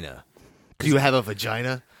vagina. Do you have a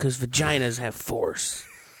vagina? Because vaginas have force.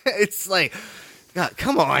 It's like, God,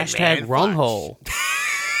 come on, Hashtag wrong hole.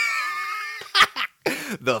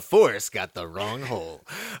 The Force got the wrong hole.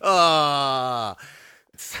 All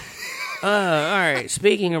right.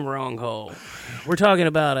 Speaking of wrong hole, we're talking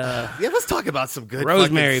about let's talk about some good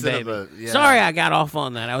Rosemary, baby. Yeah. Sorry, I got off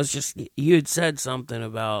on that. I was just you had said something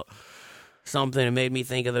about something that made me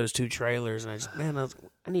think of those 2 trailers, and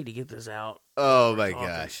I need to get this out. Oh my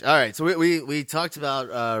gosh! All right, so we talked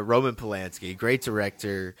about Roman Polanski, great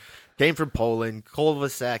director, came from Poland.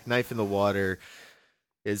 Cul-de-sac, Knife in the Water,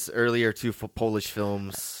 his earlier 2 Polish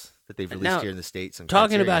films that they've released here in the States.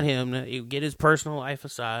 Talking about him, you get his personal life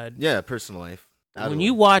aside. Yeah, personal life. When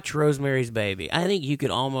you watch Rosemary's Baby, I think you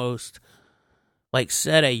could almost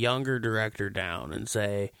set a younger director down and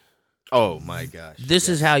say, oh my gosh! This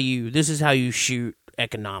is how you shoot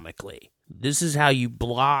economically. This is how you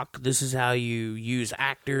block. This is how you use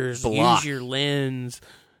actors. Use your lens.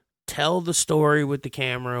 Tell the story with the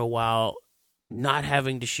camera while not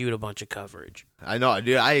having to shoot a bunch of coverage. I know,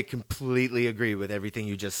 dude. I completely agree with everything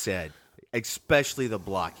you just said, especially the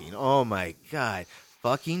blocking. Oh my God.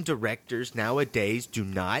 Fucking directors nowadays do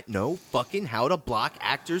not know fucking how to block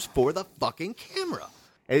actors for the fucking camera.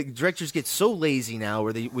 Directors get so lazy now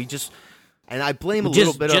where and I blame a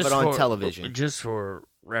little bit of it on television. Just for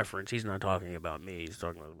reference, he's not talking about me. He's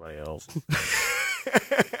talking about somebody else.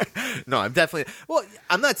 No,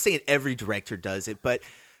 I'm not saying every director does it,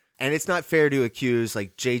 and it's not fair to accuse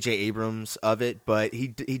J.J. Abrams of it, but he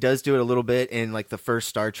does do it a little bit in the first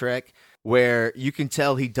Star Trek, where you can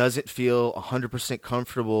tell he doesn't feel 100%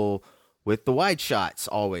 comfortable with the wide shots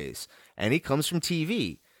always. And he comes from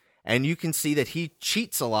TV. And you can see that he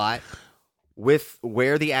cheats a lot with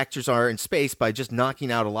where the actors are in space by just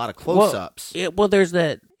knocking out a lot of close-ups. Well, there's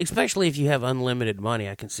that, especially if you have unlimited money,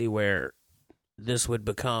 I can see where this would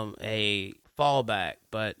become a fallback.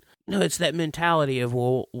 But no, it's that mentality of,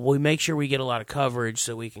 well, we make sure we get a lot of coverage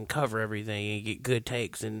so we can cover everything and get good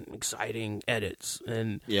takes and exciting edits.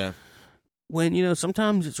 And yeah. When,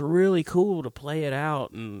 sometimes it's really cool to play it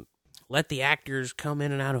out and let the actors come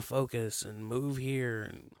in and out of focus and move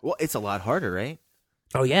here. Well, it's a lot harder, right?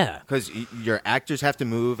 Oh, yeah. Because your actors have to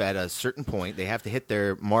move at a certain point. They have to hit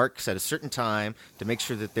their marks at a certain time to make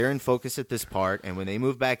sure that they're in focus at this part. And when they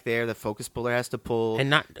move back there, the focus puller has to pull. And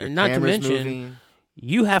not to mention,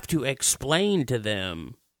 you have to explain to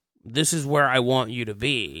them, this is where I want you to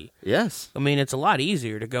be. Yes. I mean, it's a lot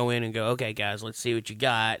easier to go in and go, okay, guys, let's see what you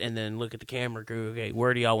got. And then look at the camera crew. Okay,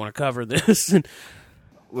 where do y'all want to cover this?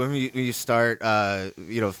 When you start,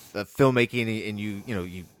 filmmaking and you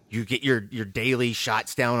get your daily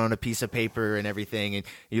shots down on a piece of paper and everything, and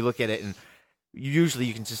you look at it, and usually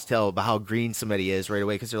you can just tell about how green somebody is right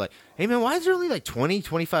away because they're like, hey, man, why is there only 20,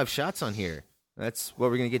 25 shots on here? That's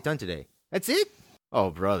what we're going to get done today. That's it?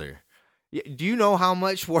 Oh, brother. Do you know how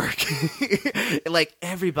much work? Like,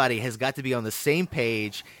 everybody has got to be on the same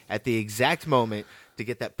page at the exact moment to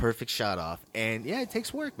get that perfect shot off. And, yeah, it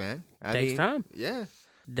takes work, man. Takes time. Yeah.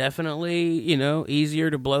 Definitely, easier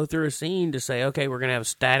to blow through a scene to say, okay, we're going to have a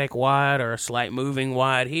static wide or a slight moving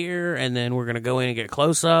wide here, and then we're going to go in and get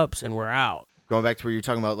close-ups, and we're out. Going back to where you're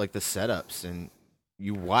talking about, like, the setups, and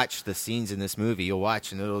you watch the scenes in this movie, you'll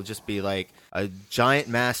watch, and it'll just be like a giant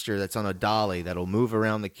master that's on a dolly that'll move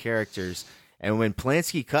around the characters. And when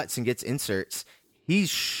Polanski cuts and gets inserts, he's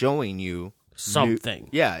showing you something.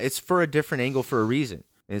 Yeah, it's for a different angle for a reason.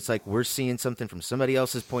 And it's like we're seeing something from somebody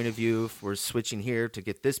else's point of view. We're switching here to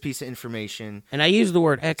get this piece of information. And I use the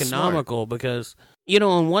word economical because,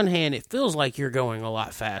 on one hand, it feels like you're going a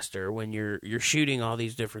lot faster when you're shooting all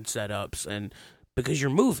these different setups, and because you're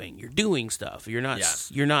moving, you're doing stuff. You're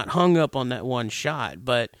not hung up on that one shot.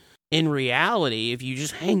 But in reality, if you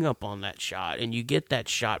just hang up on that shot and you get that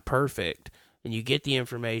shot perfect and you get the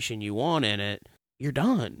information you want in it, you're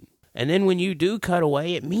done. And then when you do cut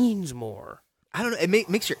away, it means more. I don't know. It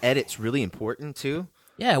makes your edits really important, too.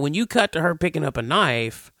 Yeah, when you cut to her picking up a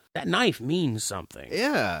knife, that knife means something.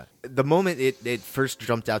 Yeah. The moment it first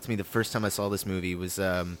jumped out to me the first time I saw this movie was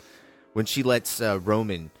when she lets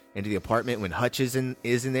Roman into the apartment, when Hutch is in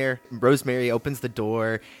there. Rosemary opens the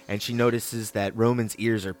door, and she notices that Roman's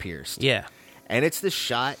ears are pierced. Yeah. And it's this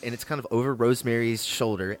shot, and it's kind of over Rosemary's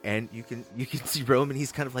shoulder, and you can see Roman,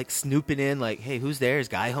 he's kind of like snooping in, like, hey, who's there? Is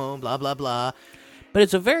Guy home? Blah, blah, blah. But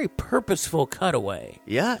it's a very purposeful cutaway.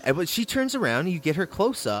 Yeah, and when she turns around, and you get her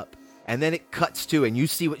close up, and then it cuts to, and you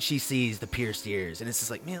see what she sees, the pierced ears. And it's just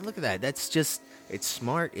like, man, look at that. That's just, it's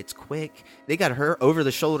smart, it's quick. They got her over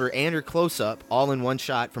the shoulder and her close-up all in one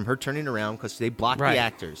shot from her turning around because they blocked the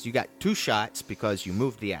actors. You got 2 shots because you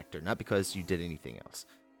moved the actor, not because you did anything else.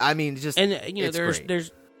 I mean, just, and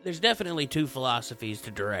there's definitely 2 philosophies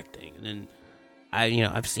to directing. And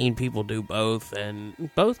I've seen people do both, and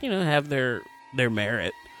both, have their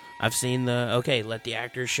merit. I've seen let the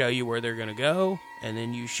actors show you where they're going to go, and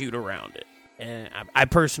then you shoot around it. And I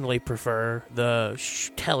personally prefer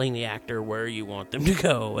telling the actor where you want them to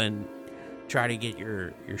go and try to get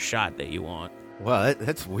your shot that you want. Well,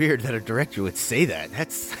 that's weird that a director would say that.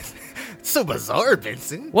 That's so bizarre,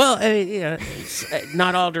 Vincent. Well, I mean,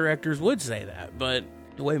 not all directors would say that, but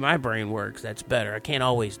the way my brain works, that's better. I can't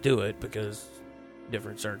always do it because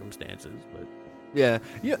different circumstances, but... Yeah,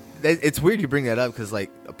 it's weird you bring that up because,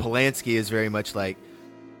 like, Polanski is very much like,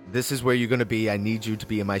 this is where you're going to be. I need you to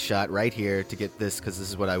be in my shot right here to get this because this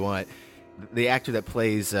is what I want. The actor that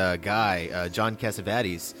plays Guy, John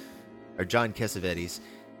Cassavetes,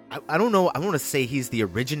 I don't know. I want to say he's the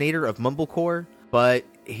originator of mumblecore, but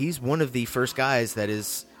he's one of the first guys that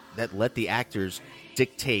let the actors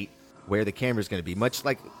dictate where the camera's going to be,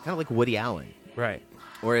 kind of like Woody Allen. Right.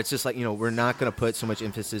 Or it's just like, we're not going to put so much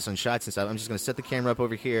emphasis on shots and stuff. I'm just going to set the camera up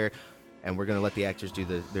over here, and we're going to let the actors do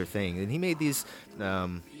their thing. And he made these,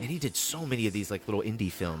 and he did so many of these like little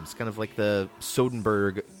indie films, kind of like the Steven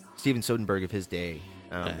Soderbergh of his day.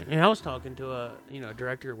 And I was talking to a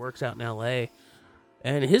director who works out in L.A.,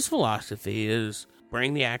 and his philosophy is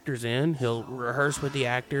bring the actors in. He'll rehearse with the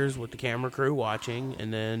actors, with the camera crew watching,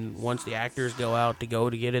 and then once the actors go out to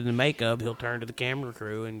get in the makeup, he'll turn to the camera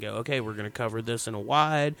crew and go, okay, we're going to cover this in a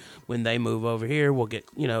wide. When they move over here, we'll get,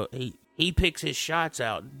 he picks his shots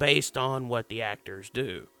out based on what the actors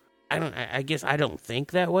do. I guess I don't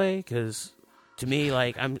think that way, because to me,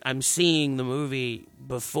 like, I'm seeing the movie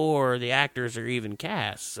before the actors are even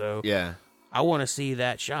cast, so yeah, I want to see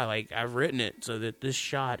that shot. Like, I've written it so that this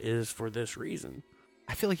shot is for this reason.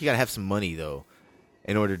 I feel like you got to have some money, though,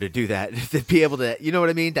 in order to do that. To be able to, you know what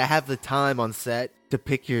I mean? To have the time on set to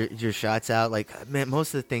pick your shots out. Like, man,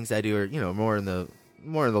 most of the things I do are, more in the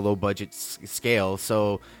low budget scale.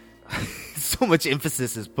 So, so much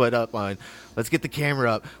emphasis is put up on, let's get the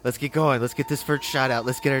camera up. Let's get going. Let's get this first shot out.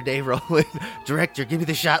 Let's get our day rolling. Director, give me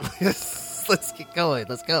the shot list. Let's get going.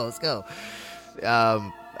 Let's go.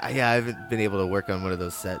 I haven't been able to work on one of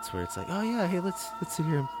those sets where it's like, oh yeah, hey, let's sit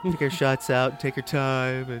here and take our shots out, take our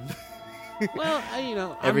time, and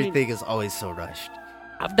well, everything is always so rushed.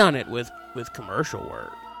 I've done it with commercial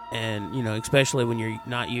work, and especially when you're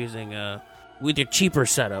not using with your cheaper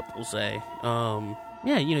setup, we'll say,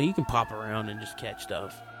 you can pop around and just catch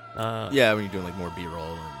stuff. When you're doing like more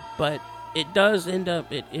B-roll, but it does end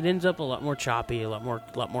up it ends up a lot more choppy, a lot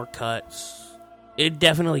more cuts. It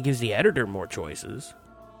definitely gives the editor more choices.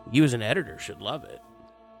 You as an editor should love it.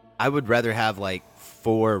 I would rather have like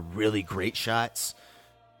 4 really great shots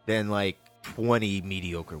than like 20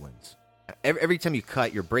 mediocre ones. Every time you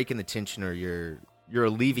cut, you're breaking the tension, or you're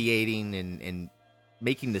alleviating and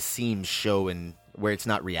making the seams show in where it's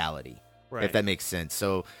not reality. if that makes sense.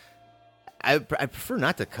 So I prefer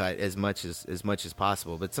not to cut as much as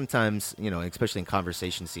possible, but sometimes, especially in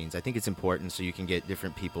conversation scenes, I think it's important so you can get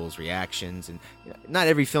different people's reactions, and not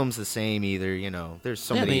every film's the same either. There's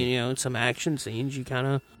so many. I mean, some action scenes you kind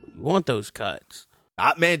of want those cuts.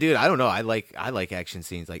 Man, dude, I don't know. I like action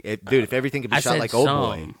scenes. Like, dude, if everything could be shot like Old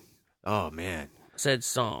Boy. Oh man, I said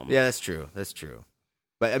some. Yeah, that's true.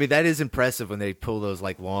 But I mean, that is impressive when they pull those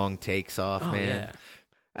like long takes off, man. Yeah.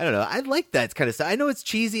 I don't know. I like that kind of stuff. I know it's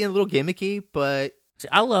cheesy and a little gimmicky, but see,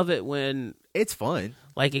 I love it when it's fun.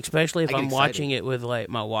 Like, especially if I'm watching it with like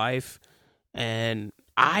my wife, and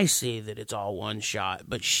I see that it's all one shot,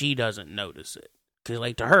 but she doesn't notice it. Because,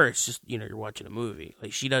 like, to her, it's just, you're watching a movie.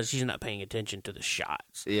 Like, she's not paying attention to the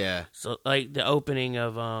shots. Yeah. So, like, the opening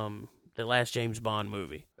of the last James Bond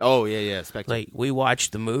movie. Oh, yeah. Spectre. Like, we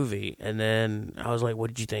watched the movie, and then I was like,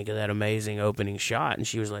 what did you think of that amazing opening shot? And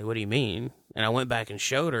she was like, what do you mean? And I went back and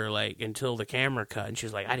showed her, like, until the camera cut, and she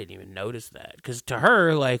was like, I didn't even notice that. Because to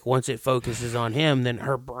her, like, once it focuses on him, then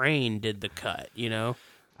her brain did the cut, I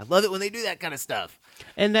love it when they do that kind of stuff.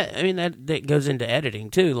 And that goes into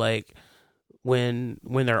editing, too. Like, when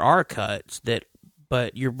there are cuts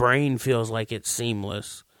but your brain feels like it's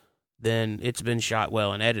seamless, then it's been shot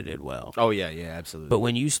well and edited well. Oh yeah, absolutely. But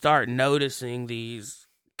when you start noticing these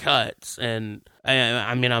cuts, and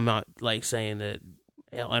I mean, I'm not like saying that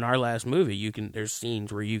in our last movie there's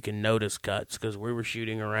scenes where you can notice cuts because we were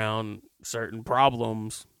shooting around certain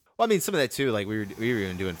problems. Well, I mean, some of that too, like we were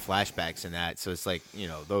even doing flashbacks and that, so it's like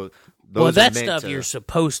those. Well, that stuff you're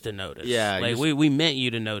supposed to notice. Yeah, like we meant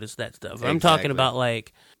you to notice that stuff. Exactly. I'm talking about,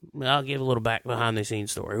 like, I'll give a little behind the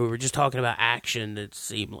scenes story. We were just talking about action that's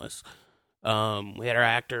seamless. We had our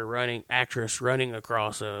actress running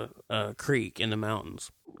across a creek in the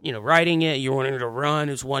mountains. Writing it, you're wanting her to run.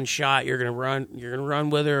 It's one shot. You're gonna run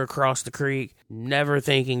with her across the creek, never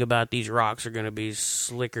thinking about these rocks are gonna be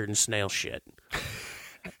slicker than snail shit.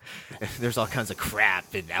 There's all kinds of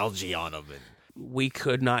crap and algae on them. We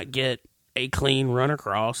could not get a clean run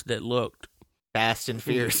across that looked fast and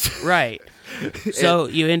fierce. Right. So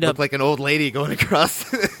you end up like an old lady going across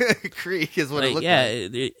the creek is what it looked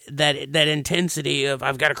like. Yeah, that intensity of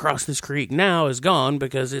I've got to cross this creek now is gone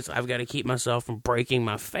because I've got to keep myself from breaking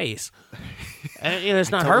my face. And it's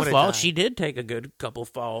not her fault. She did take a good couple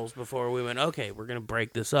falls before we went, okay, we're going to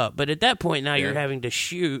break this up. But at that point now you're having to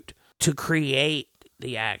shoot to create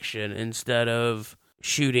the action instead of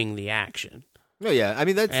shooting the action. No, yeah. I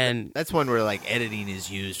mean, that's one where, like, editing is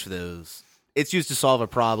used for those. It's used to solve a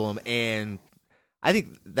problem, and I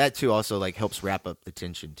think that, too, also, like, helps wrap up the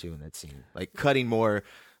tension, too, in that scene. Like, cutting more,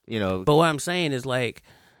 But what I'm saying is, like...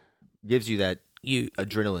 gives you that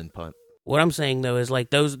adrenaline pump. What I'm saying, though, is, like,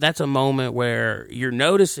 that's a moment where you're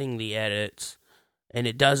noticing the edits, and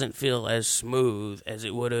it doesn't feel as smooth as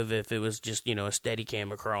it would have if it was just, a steady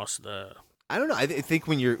cam across the... I don't know. I think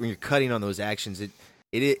when you're cutting on those actions,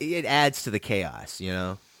 it adds to the chaos,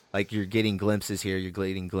 Like, you're getting glimpses here, you're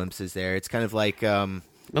getting glimpses there. It's kind of like... And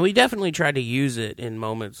we definitely tried to use it in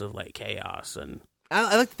moments of, like, chaos. And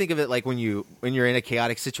I like to think of it like when you're in a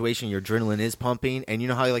chaotic situation, your adrenaline is pumping, and you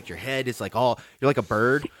know how, like, your head is like you're like a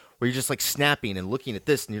bird, where you're just, like, snapping and looking at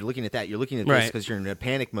this, and you're looking at that, you're looking at this because you're in a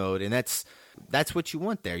panic mode, and that's what you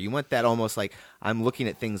want there. You want that almost like, I'm looking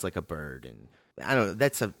at things like a bird, and... I don't know.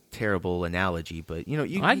 That's a terrible analogy, but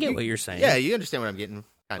I get what you're saying. Yeah, you understand what I'm getting.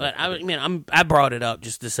 But I brought it up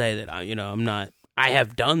just to say that I'm not. I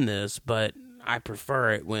have done this, but I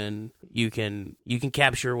prefer it when you can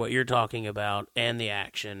capture what you're talking about and the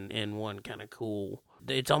action in one kind of cool.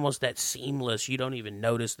 It's almost that seamless. You don't even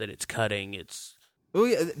notice that it's cutting. It's. Oh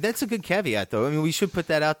yeah, that's a good caveat, though. I mean, we should put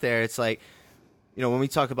that out there. It's like, when we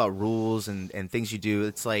talk about rules and things you do,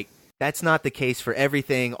 it's like. That's not the case for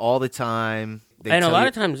everything all the time. And a lot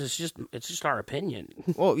of times it's just our opinion.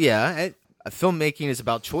 Well, yeah, filmmaking is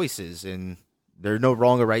about choices, and there are no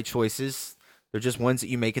wrong or right choices. They're just ones that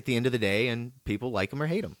you make at the end of the day, and people like them or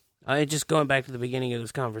hate them. Just going back to the beginning of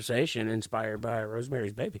this conversation, inspired by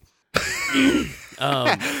Rosemary's Baby.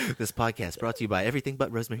 This podcast brought to you by Everything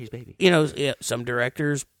But Rosemary's Baby. Some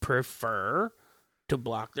directors prefer to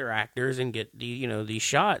block their actors and get these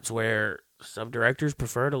shots where. Some directors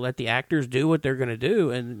prefer to let the actors do what they're going to do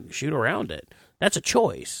and shoot around it. That's a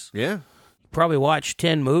choice. Yeah. You probably watch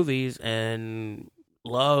 10 movies and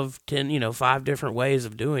love 5 different ways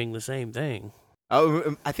of doing the same thing.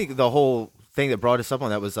 Oh, I think the whole thing that brought us up on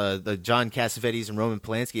that was the John Cassavetes and Roman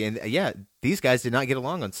Polanski. And these guys did not get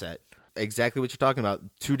along on set. Exactly what you're talking about.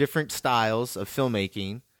 2 different styles of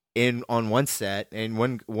filmmaking on one set. And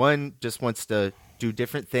one just wants to do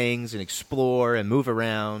different things and explore and move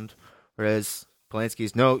around. Whereas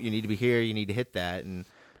Polanski's, no, you need to be here, you need to hit that. And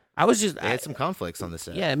They had some conflicts on the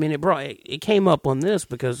set. Yeah, I mean, it came up on this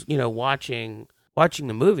because, watching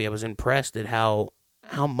the movie, I was impressed at how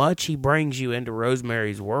much he brings you into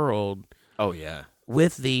Rosemary's world. Oh, yeah.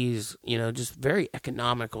 With these, just very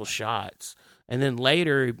economical shots. And then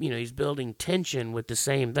later, he's building tension with the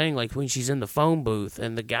same thing, like when she's in the phone booth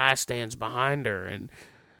and the guy stands behind her and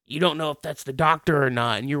you don't know if that's the doctor or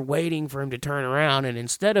not, and you're waiting for him to turn around, and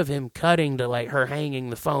instead of him cutting to like her hanging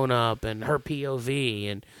the phone up and her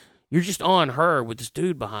POV, and you're just on her with this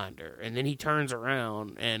dude behind her, and then he turns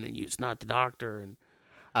around and it's not the doctor, and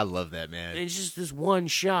I love that, man. It's just this one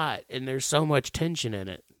shot, and there's so much tension in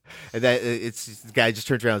it. And the guy just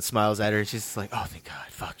turns around and smiles at her, and she's just like, "Oh, thank God,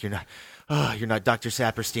 fuck, you're not Dr.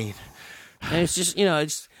 Saperstein." And it's just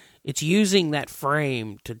it's using that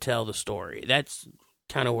frame to tell the story. That's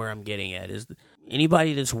kind of where I'm getting at. Is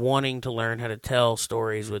anybody that's wanting to learn how to tell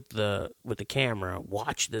stories with the camera,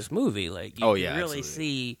 watch this movie. Like you can really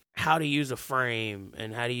see how to use a frame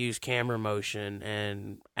and how to use camera motion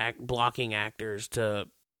and blocking actors to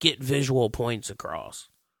get visual points across.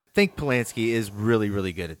 I think Polanski is really,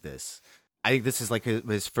 really good at this. I think this is like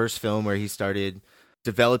his first film where he started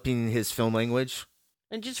developing his film language,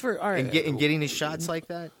 and just for and getting his shots like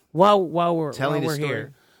that. While we're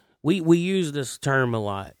here, we use this term a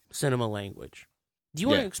lot, cinema language. Do you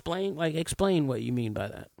want to explain what you mean by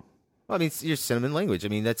that? Well, I mean, it's your cinema language. I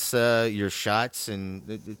mean, that's your shots, and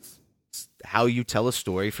it's how you tell a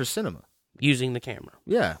story for cinema. Using the camera.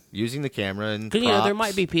 Yeah, using the camera and because there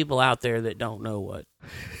might be people out there that don't know what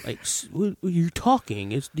you're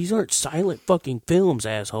talking. These aren't silent fucking films,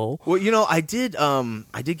 asshole. Well, I did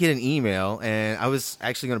get an email, and I was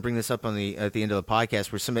actually going to bring this up at the end of the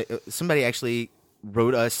podcast, where somebody actually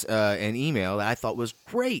wrote us an email that I thought was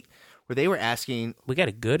great, where they were asking. We got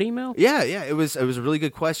a good email? Yeah, it was a really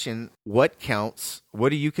good question. What counts? What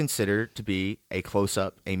do you consider to be a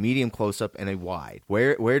close-up, a medium close-up, and a wide?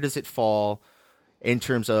 Where does it fall in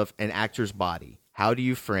terms of an actor's body? How do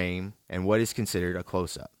you frame, and what is considered a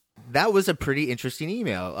close-up? That was a pretty interesting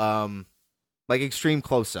email. Like extreme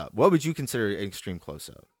close-up. What would you consider an extreme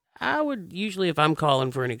close-up? I would usually, if I'm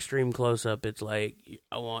calling for an extreme close-up, it's like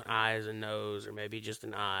I want eyes and nose, or maybe just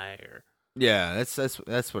an eye, or. Yeah,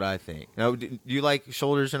 that's what I think. Now, do you like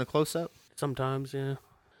shoulders in a close-up? Sometimes, yeah.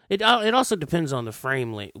 It also depends on the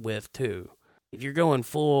frame width too. If you're going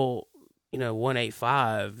full,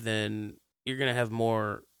 185, then you're gonna have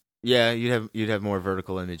more. Yeah, you'd have more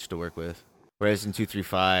vertical image to work with. Whereas in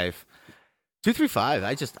 235,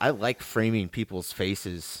 I like framing people's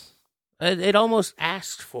faces. It almost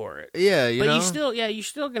asks for it. Yeah, but you're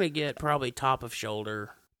still gonna get probably top of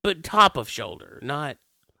shoulder, but top of shoulder, not.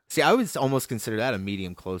 See, I would almost consider that a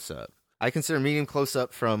medium close-up. I consider medium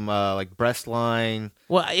close-up from like breast line.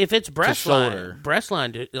 Well, if it's breast line,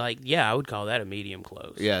 I would call that a medium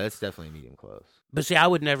close. Yeah, that's definitely a medium close. But see, I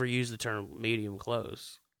would never use the term medium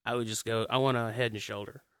close. I would just go, I want a head and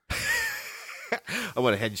shoulder. I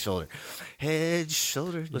want a head and shoulder. Head,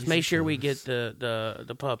 shoulder. Let's make sure we get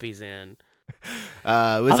the puppies in.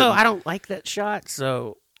 Although I don't like that shot,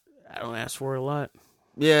 so I don't ask for it a lot.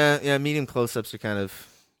 Yeah, medium close-ups are kind of.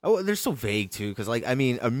 Oh, they're so vague too, because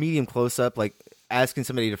a medium close up, like asking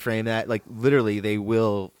somebody to frame that, like literally, they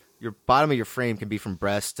will. Your bottom of your frame can be from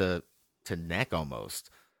breast to neck almost.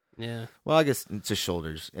 Yeah. Well, I guess to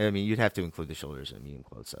shoulders. I mean, you'd have to include the shoulders in a medium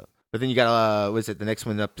close up. But then you got the next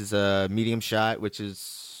one up is a medium shot, which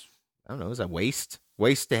is I don't know, is that waist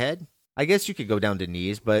to head? I guess you could go down to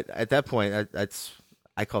knees, but at that point,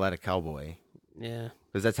 I call that a cowboy. Yeah.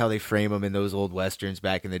 Because that's how they frame them in those old westerns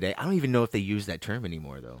back in the day. I don't even know if they use that term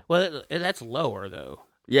anymore, though. Well, that's lower, though.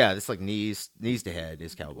 Yeah, it's like knees to head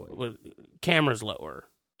is cowboy. Well, camera's lower.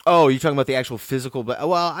 Oh, you're talking about the actual physical...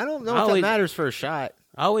 Well, I don't know if that matters for a shot.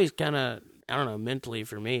 I always kind of, I don't know, mentally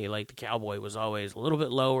for me, like the cowboy was always a little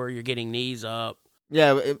bit lower. You're getting knees up.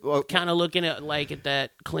 Yeah. Kind of looking at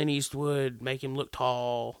that Clint Eastwood, make him look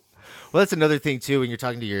tall. Well, that's another thing, too, when you're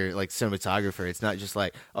talking to your cinematographer. It's not just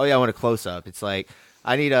like, oh, yeah, I want a close-up. It's like...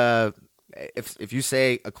 I need if you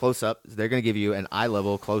say a close-up, they're going to give you an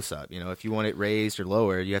eye-level close-up. If you want it raised or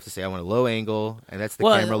lower, you have to say, I want a low angle, and that's the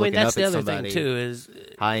camera looking up at somebody. That's the other thing, too, is...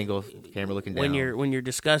 High angle, camera looking down. When you're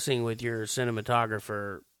discussing with your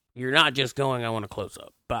cinematographer, you're not just going, I want a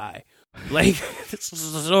close-up. Bye. Like, it's a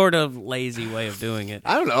sort of lazy way of doing it.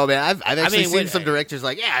 I don't know, man. I've actually seen some directors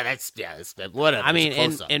like, that's whatever. I mean,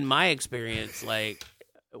 in my experience, like...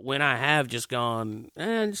 When I have just gone,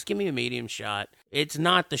 just give me a medium shot, it's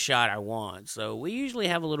not the shot I want. So we usually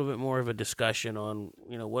have a little bit more of a discussion on,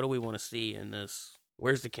 what do we want to see in this?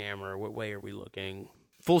 Where's the camera? What way are we looking?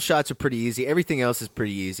 Full shots are pretty easy. Everything else is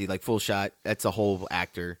pretty easy. Like full shot, that's a whole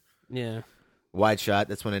actor. Yeah. Wide shot,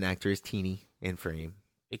 that's when an actor is teeny in frame.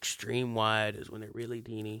 Extreme wide is when they're really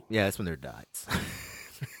teeny. Yeah, that's when they're dots.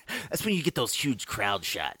 That's when you get those huge crowd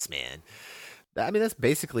shots, man. I mean, that's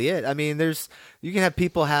basically it. I mean, you can have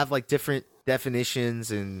people have like different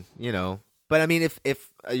definitions and, but I mean, if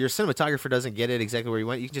your cinematographer doesn't get it exactly where you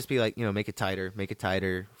want, you can just be like, make it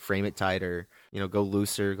tighter, frame it tighter, go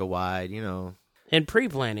looser, go wide, And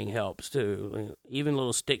pre-planning helps too. Even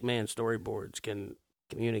little stickman storyboards can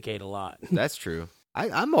communicate a lot. That's true.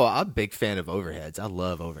 I'm a big fan of overheads. I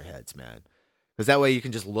love overheads, man. Because that way you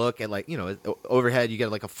can just look at overhead, you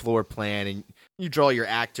get like a floor plan and you draw your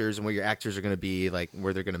actors and where your actors are going to be, like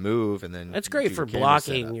where they're going to move. And then that's great for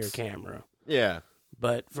blocking your camera. Yeah.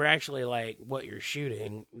 But for actually like what you're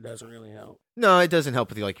shooting, it doesn't really help. No, it doesn't help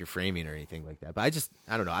with like your framing or anything like that. But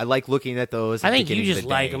I don't know. I like looking at those. I think you just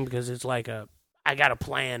like them because it's like I got a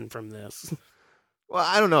plan from this. Well,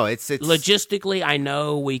 I don't know. It's logistically, I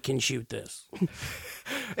know we can shoot this.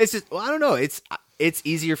 It's just, I don't know. It's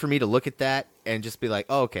easier for me to look at that and just be like,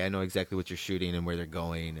 oh, okay, I know exactly what you're shooting and where they're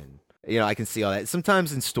going, and I can see all that.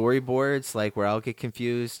 Sometimes in storyboards, like where I'll get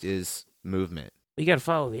confused is movement. You got to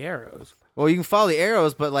follow the arrows. Well, you can follow the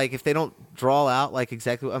arrows, but like if they don't draw out like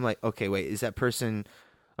exactly, I'm like, okay, wait, is that person?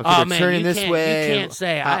 Okay, they're turning this way. You can't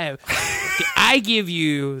say I give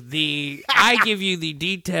you the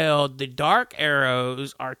detailed. The dark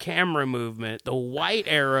arrows are camera movement. The white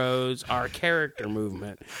arrows are character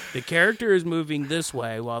movement. The character is moving this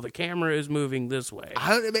way while the camera is moving this way.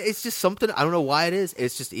 It's just something. I don't know why it is.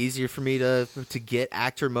 It's just easier for me to get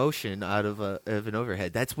actor motion out of an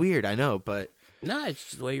overhead. That's weird. I know, but. No, it's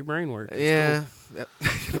just the way your brain works. Yeah. Cool.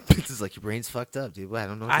 It's like your brain's fucked up, dude. I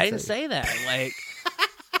don't know what I didn't say that. Like,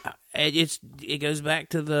 it goes back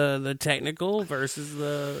to the technical versus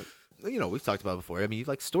the... we've talked about it before. I mean, you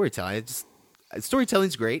like storytelling.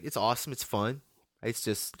 Storytelling's great. It's awesome. It's fun. It's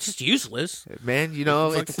just useless, man.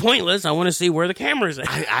 It's pointless. I want to see where the camera's at.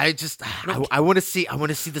 I want to see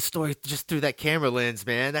the story just through that camera lens,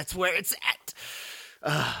 man. That's where it's at.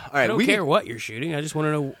 All right, I don't care what you're shooting. I just want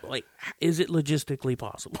to know, like, is it logistically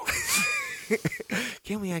possible?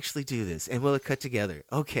 Can we actually do this? And will it cut together?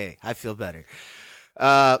 Okay, I feel better.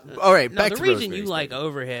 All right, back to the reason you like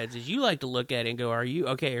overheads is you like to look at it and go, are you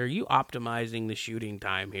optimizing the shooting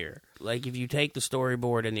time here? Like, if you take the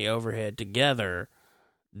storyboard and the overhead together,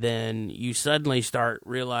 then you suddenly start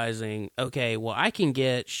realizing, okay, well, I can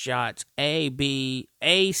get shots A, B,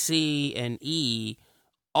 A, C, and E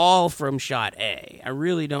all from shot A. I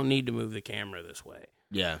really don't need to move the camera this way.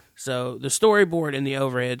 Yeah. So the storyboard and the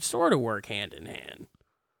overhead sort of work hand in hand.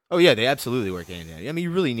 Oh, yeah, they absolutely work hand in hand. I mean, you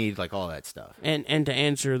really need, like, all that stuff. And to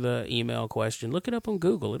answer the email question, look it up on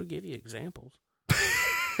Google. It'll give you examples.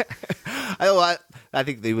 I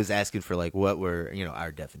think they was asking for, like, what were,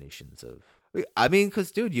 our definitions of... I mean, because,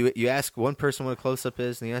 dude, you ask one person what a close-up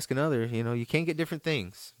is, and you ask another, you can't get different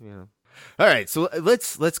things, All right, so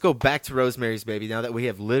let's go back to Rosemary's Baby now that we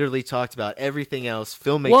have literally talked about everything else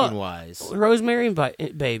filmmaking-wise. Rosemary's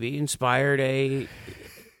Baby inspired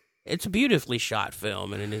it's a beautifully shot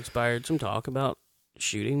film, and it inspired some talk about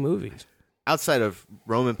shooting movies. Outside of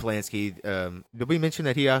Roman Polanski, did we mention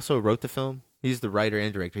that he also wrote the film? He's the writer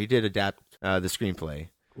and director. He did adapt the screenplay.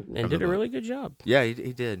 And did a really good job. Yeah,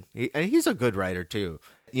 he did. And he's a good writer, too.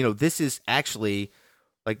 This is actually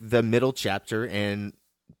like the middle chapter in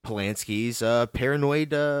Polanski's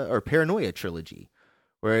Paranoia trilogy,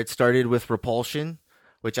 where it started with Repulsion,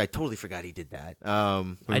 which I totally forgot he did that.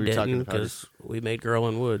 I didn't, because we made Girl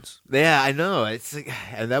in Woods. Yeah, I know.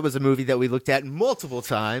 And that was a movie that we looked at multiple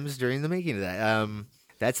times during the making of that.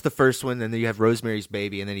 That's the first one, and then you have Rosemary's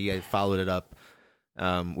Baby, and then you followed it up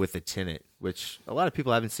with The Tenant, which a lot of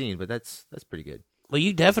people haven't seen, but that's pretty good. Well,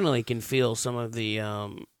 you definitely can feel some of the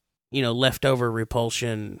leftover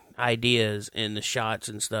Repulsion ideas in the shots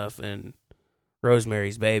and stuff in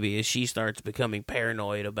Rosemary's Baby as she starts becoming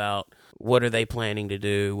paranoid about what are they planning to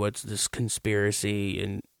do, what's this conspiracy,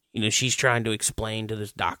 and she's trying to explain to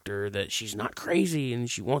this doctor that she's not crazy and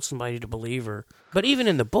she wants somebody to believe her. But even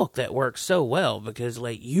in the book, that works so well because,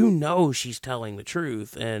 she's telling the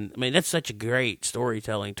truth. And, I mean, that's such a great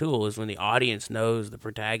storytelling tool is when the audience knows the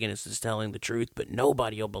protagonist is telling the truth, but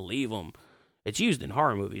nobody will believe them. It's used in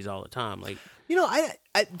horror movies all the time. I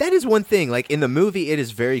that is one thing. Like, in the movie, it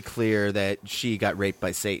is very clear that she got raped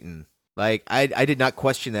by Satan. Like, I did not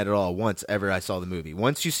question that at all once ever I saw the movie.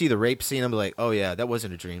 Once you see the rape scene, I'm like, oh, yeah, that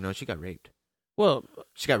wasn't a dream. No, she got raped. Well,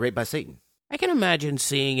 she got raped by Satan. I can imagine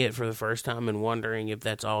seeing it for the first time and wondering if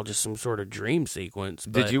that's all just some sort of dream sequence.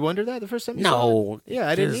 Did you wonder that the first time you saw it? Yeah,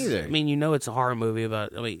 I didn't either. I mean, it's a horror movie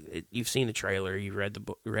about. I mean, you've seen the trailer, you read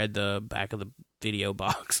the back of the video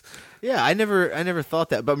box. Yeah, I never thought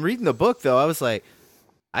that. But I'm reading the book though. I was like,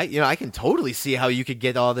 I can totally see how you could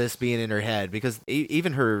get all this being in her head because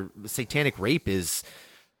even her satanic rape is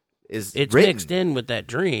it's written. Mixed in with that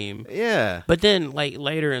dream. Yeah. But then, like,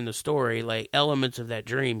 later in the story, like, elements of that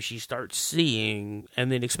dream she starts seeing, and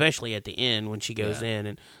then especially at the end when she goes in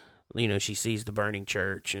and, you know, she sees the burning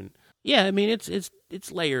church. And, yeah, I mean,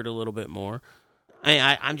 it's layered a little bit more.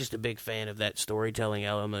 I'm just a big fan of that storytelling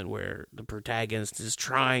element where the protagonist is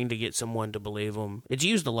trying to get someone to believe him. It's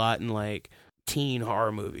used a lot in, like, teen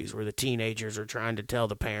horror movies where the teenagers are trying to tell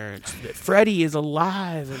the parents that Freddy is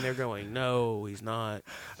alive, and they're going, no, he's not.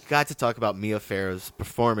 Got to talk about Mia Farrow's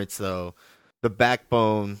performance, though. The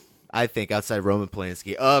backbone, I think, outside Roman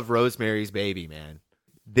Polanski, of Rosemary's Baby, man.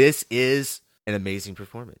 This is an amazing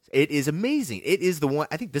performance. It is amazing. It is the one,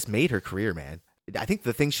 I think this made her career, man. I think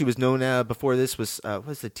the thing she was known before this was, what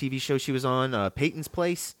was the TV show she was on? Peyton's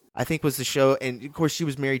Place, I think was the show. And, of course, she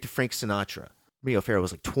was married to Frank Sinatra. Mia Farrow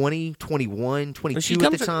was like 20, 21, 22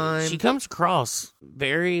 at the time. She comes across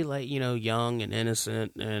very, like, you know, young and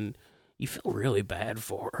innocent, and you feel really bad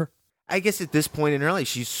for her. I guess at this point in her life,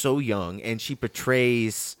 she's so young, and she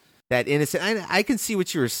portrays that innocent. I can see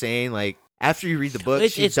what you were saying. Like, after you read the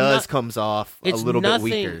book, she comes off a little bit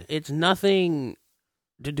weaker. It's nothing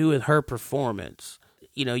to do with her performance.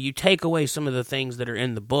 You know, you take away some of the things that are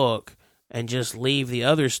in the book and just leave the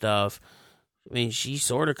other stuff. I mean, she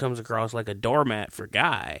sort of comes across like a doormat for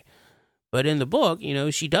Guy. But in the book, you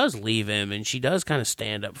know, she does leave him, and she does kind of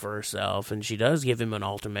stand up for herself, and she does give him an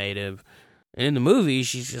ultimatum. And in the movie,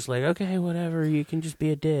 she's just like, okay, whatever, you can just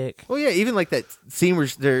be a dick. Well, yeah, even like that scene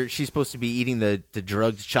where she's supposed to be eating the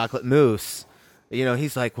drugged chocolate mousse. You know,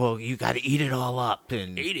 he's like, well, you got to eat it all up.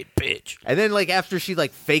 And eat it, bitch. And then, like, after she,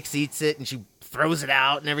 like, fakes eats it, and she throws it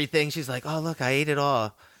out and everything, she's like, oh, look, I ate it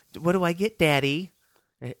all. What do I get, Daddy?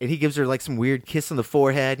 And he gives her, like, some weird kiss on the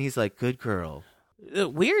forehead, and he's like, good girl.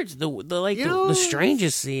 The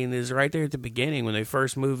strangest scene is right there at the beginning when they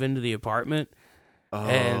first move into the apartment. Oh.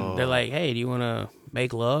 And they're like, hey, do you want to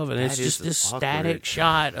make love? And it's just this static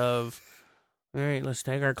shot of, all right, let's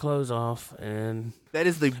take our clothes off. And that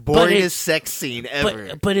is the boringest sex scene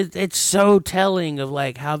ever. But it's so telling of,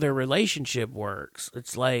 like, how their relationship works.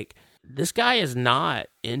 It's like, this guy is not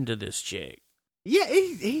into this chick. Yeah,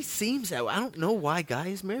 he seems that way. I don't know why Guy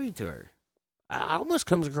is married to her. I almost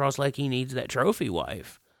comes across like he needs that trophy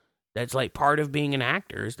wife. That's like part of being an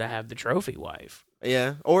actor is to have the trophy wife.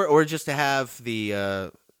 Yeah, or just to have the, I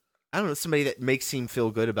don't know, somebody that makes him feel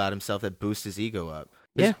good about himself, that boosts his ego up.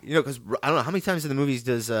 Yeah. You know, because I don't know, how many times in the movies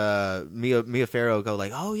does Mia Farrow go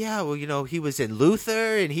like, oh yeah, well, you know, he was in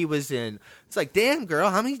Luther, and he was in, it's like, damn, girl,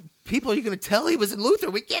 how many people are you going to tell he was in Luther?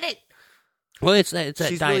 We get it. Well, it's that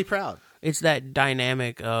she's really proud. It's that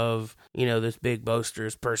dynamic of, you know, this big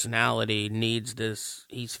boaster's personality needs this,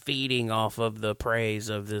 he's feeding off of the praise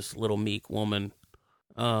of this little meek woman.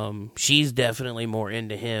 She's definitely more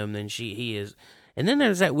into him than he is. And then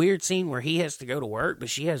there's that weird scene where he has to go to work,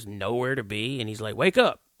 but she has nowhere to be, and he's like, wake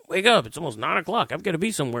up, it's almost 9 o'clock, I've got to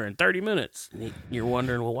be somewhere in 30 minutes. And you're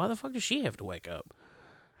wondering, well, why the fuck does she have to wake up?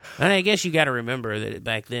 And I guess you got to remember that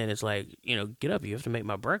back then, it's like, you know, get up, you have to make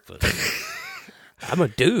my breakfast. I'm a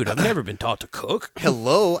dude. I've never been taught to cook.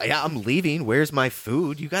 Hello. Yeah, I'm leaving. Where's my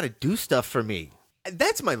food? You got to do stuff for me.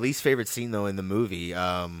 That's my least favorite scene, though, in the movie.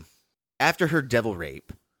 After her devil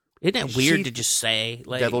rape. Isn't that weird to just say?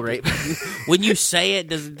 Like, devil rape? When you say it,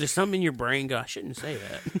 does something in your brain go, I shouldn't say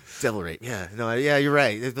that? Devil rape. Yeah. No, yeah, you're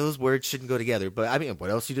right. Those words shouldn't go together. But, I mean,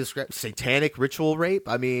 what else you describe? Satanic ritual rape?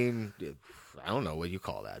 I mean, I don't know what you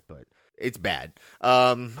call that, but it's bad.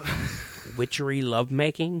 Witchery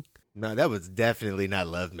lovemaking? No, that was definitely not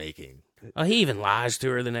lovemaking. Oh, he even lies to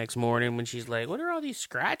her the next morning when she's like, what are all these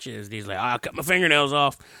scratches? And he's like, I cut my fingernails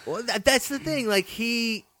off. Well, that's the thing. Like,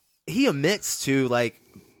 he admits to, like,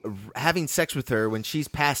 having sex with her when she's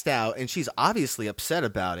passed out, and she's obviously upset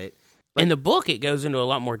about it. Like, in the book, it goes into a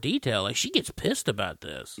lot more detail. Like, she gets pissed about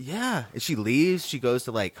this. Yeah. And she leaves. She goes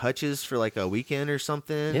to, like, Hutch's for, like, a weekend or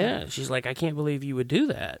something. Yeah. She's like, I can't believe you would do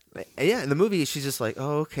that. Yeah. In the movie, she's just like,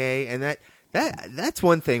 oh, okay. And that's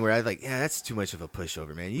one thing where I like, yeah, that's too much of a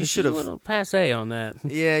pushover, man. You should have a little passe on that.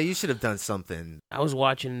 Yeah, you should have done something. I was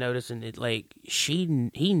watching, noticing it. Like he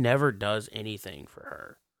never does anything for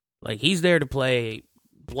her. Like he's there to play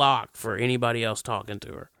block for anybody else talking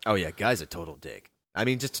to her. Oh yeah, Guy's a total dick. I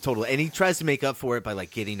mean, just a total. And he tries to make up for it by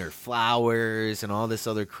like getting her flowers and all this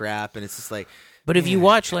other crap. And it's just like. But if you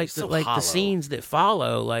watch like the scenes that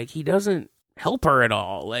follow, like he doesn't help her at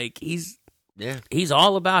all. Like he's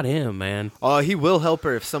all about him, man. Oh, he will help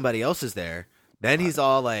her if somebody else is there. Then he's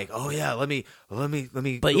all like, "Oh yeah, let me."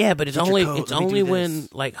 But yeah, but it's only when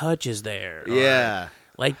like Hutch is there. Yeah,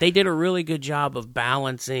 like they did a really good job of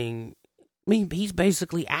balancing. I mean, he's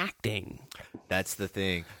basically acting. That's the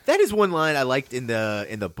thing. That is one line I liked in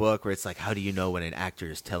the book where it's like, "How do you know when an actor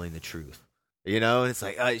is telling the truth?" You know, and it's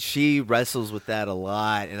like she wrestles with that a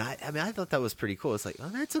lot, and I mean, I thought that was pretty cool. It's like, oh,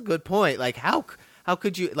 that's a good point. Like, how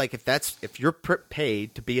could you, like, if you're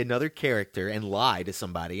paid to be another character and lie to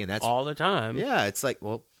somebody, and that's all the time? Yeah, it's like,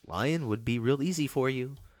 well, lying would be real easy for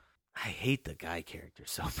you. I hate the guy character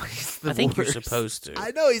so much. I think you're supposed to.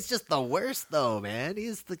 I know, he's just the worst, though, man.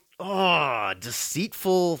 He's the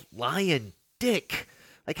deceitful, lying dick.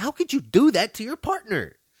 Like, how could you do that to your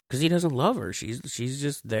partner? Because he doesn't love her. She's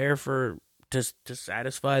just there to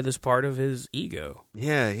satisfy this part of his ego.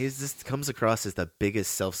 Yeah, he just comes across as the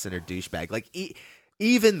biggest self-centered douchebag. Like,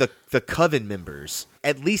 even the Coven members,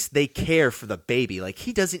 at least they care for the baby. Like,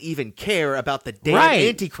 he doesn't even care about the damn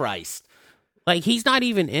Antichrist. Like, he's not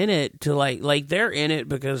even in it to, like, they're in it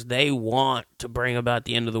because they want to bring about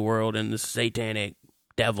the end of the world and the satanic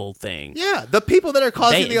devil thing. Yeah, the people that are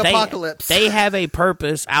causing the apocalypse. They have a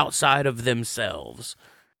purpose outside of themselves.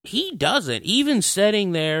 He doesn't. Even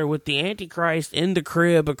sitting there with the Antichrist in the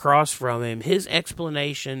crib across from him, his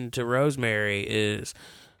explanation to Rosemary is,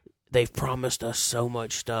 they've promised us so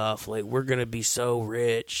much stuff. Like, we're going to be so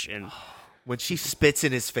rich. And when she spits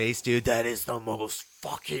in his face, dude, that is the most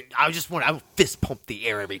fucking... I would fist pump the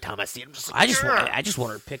air every time I see him. Just like, I just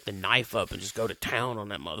want her to pick the knife up and just go to town on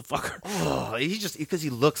that motherfucker. Oh, because he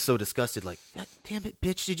looks so disgusted. Like, God damn it,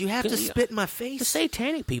 bitch! Did you have to spit in my face? The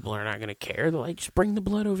satanic people are not going to care. They're like, just bring the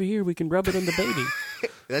blood over here. We can rub it on the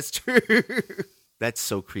baby. That's true. That's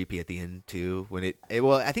so creepy at the end too. When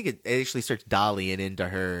I think it actually starts dollying into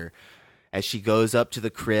her as she goes up to the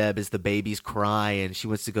crib as the baby's crying. She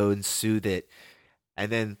wants to go and soothe it. And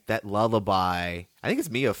then that lullaby, I think it's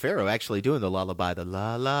Mia Farrow actually doing the lullaby, the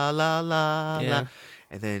la la la la la.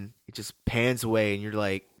 And then it just pans away and you're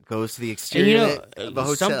like, goes to the exterior of the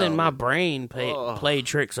hotel. Something my brain played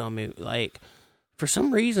tricks on me. Like, for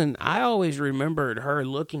some reason, I always remembered her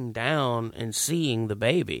looking down and seeing the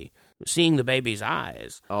baby's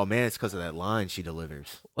eyes. Oh man, it's because of that line she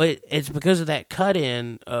delivers. It's because of that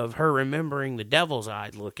cut-in of her remembering the devil's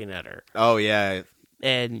eyes looking at her. Oh yeah.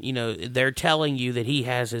 And, they're telling you that he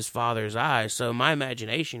has his father's eyes. So my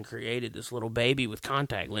imagination created this little baby with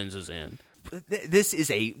contact lenses in. This is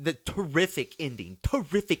the terrific ending.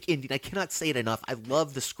 Terrific ending. I cannot say it enough. I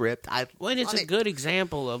love the script. It's a good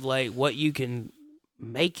example of, like, what you can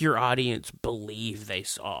make your audience believe they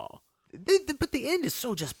saw. But the end is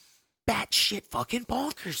so just batshit fucking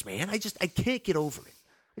bonkers, man. I can't get over it.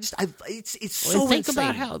 It's so insane.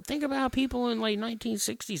 Think about how people in, like,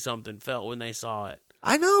 1960 something felt when they saw it.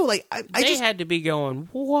 I know, like, they had to be going,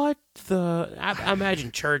 what the... I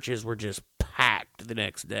imagine churches were just packed the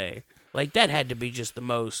next day. Like, that had to be just the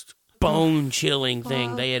most bone-chilling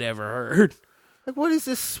thing they had ever heard. Like, what is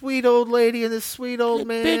this sweet old lady and this sweet old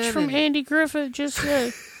man? Bitch from Andy Griffith just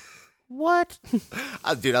said, what?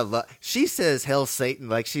 Dude, I love... She says, "Hell, Satan,"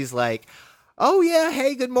 like, she's like, "Oh, yeah,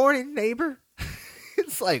 hey, good morning, neighbor."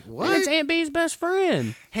 It's like, what? And it's Aunt B's best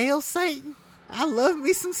friend. Hail Satan. I love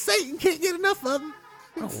me some Satan. Can't get enough of him.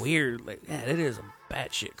 Oh, weird. Like, yeah, it is a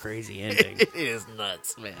batshit crazy ending. It is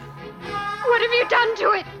nuts, man. What have you done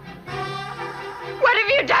to it? What have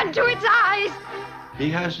you done to its eyes? He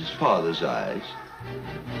has his father's eyes.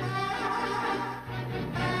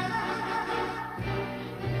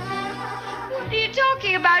 What are you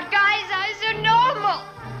talking about? Guy's eyes are normal.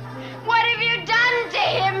 What have you done to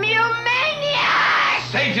him, you maniac?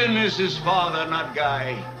 Satan is his father, not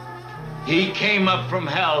Guy. He came up from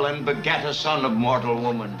hell and begat a son of mortal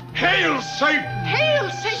woman. Hail Satan!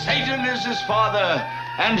 Hail Satan! Satan is his father,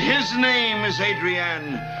 and his name is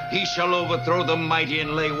Adrian. He shall overthrow the mighty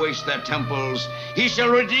and lay waste their temples. He shall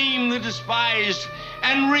redeem the despised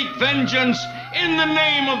and wreak vengeance in the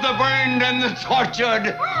name of the burned and the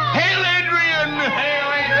tortured. Hail Adrian!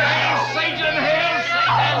 Hail Adrian! Hail Satan! Hail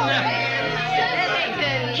Satan!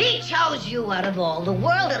 He chose you out of all the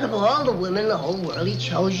world, out of all the women in the whole world. He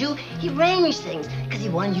chose you. He arranged things because he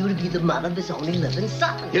wanted you to be the mother of his only living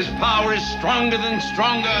son. His power is stronger than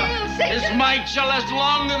stronger. His might shall last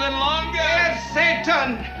longer than longer. Yes,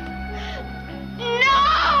 Satan!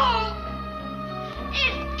 No!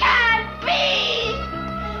 It can't be!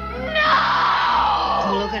 No!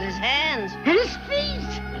 Oh, look at his hands and his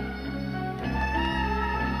feet.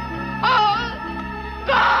 Oh,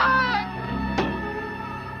 God!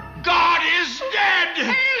 God is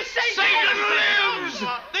dead! Satan lives!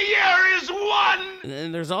 The year is won!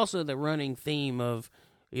 And there's also the running theme of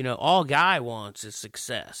All Guy wants is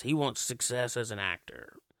success. He wants success as an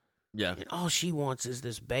actor. Yeah. And all she wants is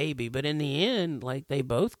this baby. But in the end, they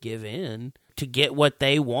both give in. To get what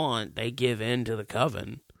they want, they give in to the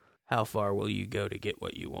coven. How far will you go to get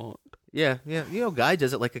what you want? Yeah. Guy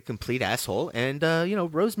does it like a complete asshole, and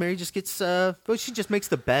Rosemary just gets. She just makes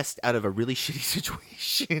the best out of a really shitty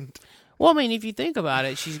situation. Well, I mean, if you think about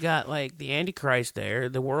it, she's got the Antichrist there.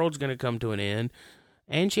 The world's going to come to an end,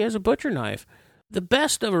 and she has a butcher knife. The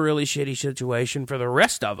best of a really shitty situation for the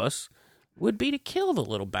rest of us would be to kill the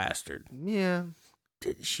little bastard. Yeah.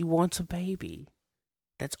 She wants a baby.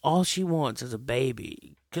 That's all she wants is a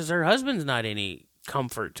baby, because her husband's not any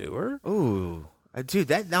comfort to her. Ooh. Dude,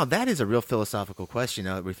 that is a real philosophical question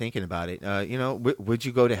now that we're thinking about it. Would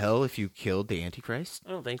you go to hell if you killed the Antichrist?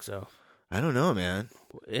 I don't think so. I don't know, man.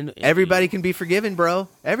 Everybody can be forgiven, bro.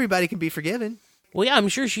 Everybody can be forgiven. Well, yeah, I'm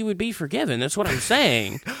sure she would be forgiven. That's what I'm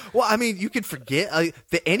saying. Well, I mean, you could forget.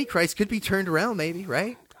 The Antichrist could be turned around, maybe,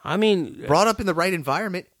 right? I mean... Brought up in the right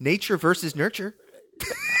environment. Nature versus nurture.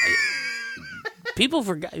 People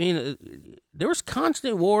forgot. I mean, there was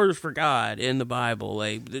constant wars for God in the Bible.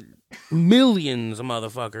 Millions of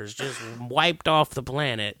motherfuckers just wiped off the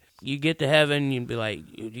planet. You get to heaven, you'd be like,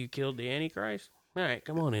 you killed the Antichrist? All right,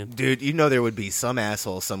 come on in. Dude, there would be some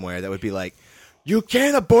asshole somewhere that would be like, you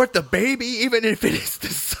can't abort the baby even if it is the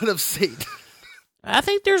son of Satan. I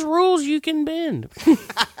think there's rules you can bend.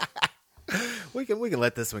 We can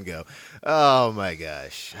let this one go. Oh, my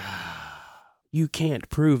gosh. You can't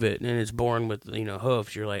prove it, and it's born with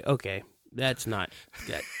hoofs. You're like, okay, that's not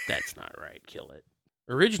right. Kill it.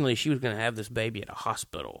 Originally, she was going to have this baby at a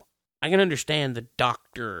hospital. I can understand the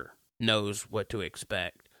doctor knows what to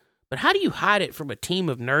expect, but how do you hide it from a team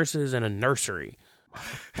of nurses in a nursery?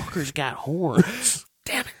 Motherfucker's got horns.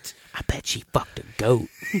 Damn it! I bet she fucked a goat.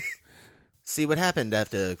 See what happened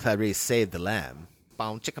after Clarice saved the lamb.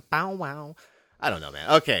 Bow chicka bow wow. I don't know, man.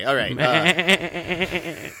 Okay, all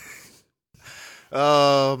right.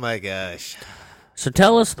 Oh, my gosh. So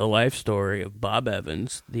tell us the life story of Bob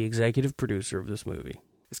Evans, the executive producer of this movie.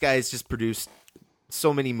 This guy has just produced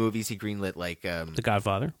so many movies. He greenlit The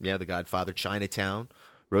Godfather. Yeah, The Godfather, Chinatown,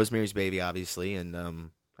 Rosemary's Baby, obviously, and I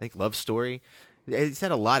think Love Story. He's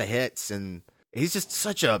had a lot of hits, and he's just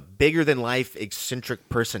such a bigger-than-life, eccentric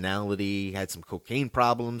personality. He had some cocaine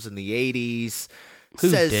problems in the 80s. Who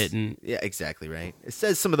didn't? Yeah, exactly right. It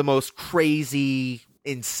says some of the most crazy,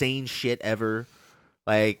 insane shit ever.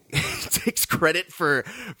 Takes credit for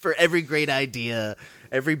every great idea,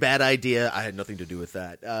 every bad idea. I had nothing to do with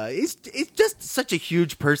that. He's just such a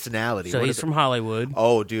huge personality. So he's from Hollywood.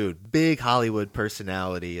 Oh, dude, big Hollywood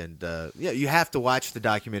personality, and you have to watch the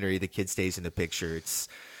documentary. The Kid Stays in the Picture.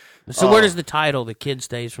 Where does the title "The Kid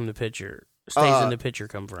Stays from the Picture" in the picture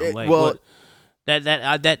come from?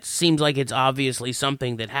 That seems like it's obviously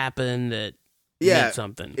something that happened that meant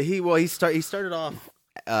something. He started off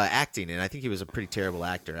acting, and I think he was a pretty terrible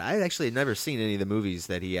actor. I actually had never seen any of the movies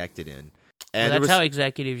that he acted in. And that's how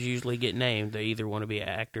executives usually get named. They either want to be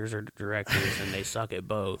actors or directors, and they suck at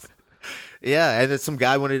both. Yeah, and then some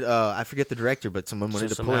guy wanted, I forget the director, but someone wanted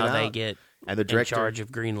to pull it out. Somehow they get and the director, in charge of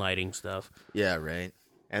greenlighting stuff. Yeah, right.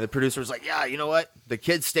 And the producer was like, yeah, you know what? The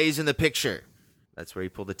Kid Stays in the Picture. That's where he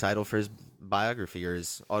pulled the title for his biography, or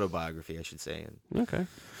his autobiography, I should say. Okay.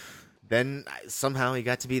 Then somehow he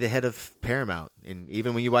got to be the head of Paramount. And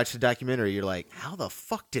even when you watch the documentary, you're like, how the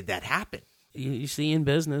fuck did that happen? You see in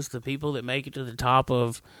business, the people that make it to the top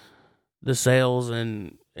of the sales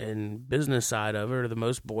and business side of it are the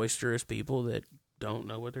most boisterous people that don't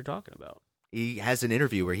know what they're talking about. He has an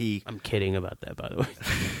interview where I'm kidding about that, by the way.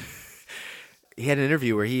 He had an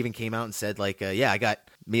interview where he even came out and said, I got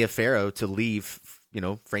Mia Farrow to leave,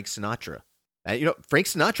 Frank Sinatra. Frank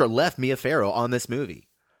Sinatra left Mia Farrow on this movie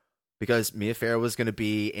because Mia Farrow was going to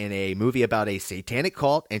be in a movie about a satanic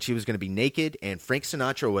cult, and she was going to be naked, and Frank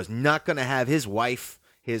Sinatra was not going to have his wife,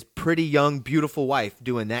 his pretty young, beautiful wife,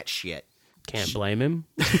 doing that shit. Can't blame him.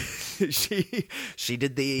 She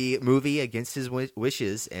did the movie against his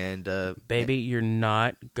wishes, and baby, you're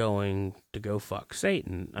not going to go fuck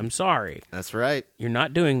Satan. I'm sorry. That's right. You're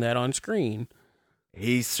not doing that on screen.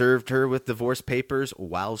 He served her with divorce papers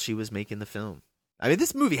while she was making the film. I mean,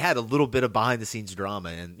 this movie had a little bit of behind-the-scenes drama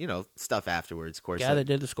and, stuff afterwards, of course. The guy that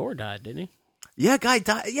did the score died, didn't he? Yeah, guy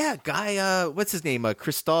died. Yeah, guy, what's his name?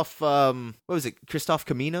 Christoph, what was it? Christoph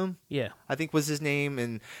Kamino? Yeah. I think was his name.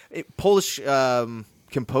 And Polish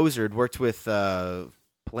composer, had worked with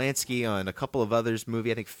Polanski on a couple of others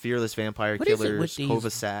movie. I think Fearless Vampire Killers,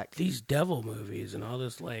 Kovasak. These devil movies and all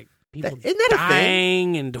this, people isn't that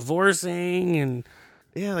dying and divorcing and...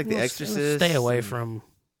 Yeah, The Exorcist. Stay away from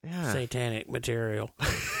satanic material.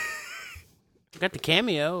 Got the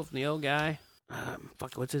cameo of the old guy.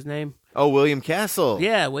 What's his name? Oh, William Castle.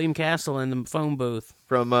 Yeah, William Castle in the phone booth.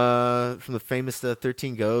 From the famous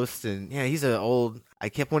 13 Ghosts. And yeah, he's an old, I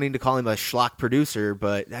kept wanting to call him a schlock producer,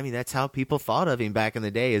 but I mean, that's how people thought of him back in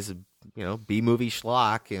the day, as a, B-movie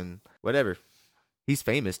schlock and whatever. He's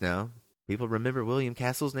famous now. People remember William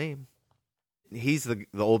Castle's name. He's the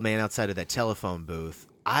old man outside of that telephone booth.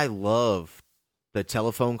 I love the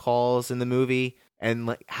telephone calls in the movie and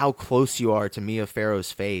like how close you are to Mia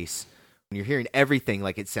Farrow's face. You're hearing everything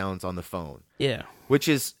like it sounds on the phone. Yeah.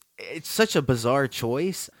 It's such a bizarre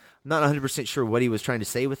choice. I'm not 100% sure what he was trying to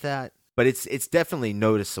say with that, but it's definitely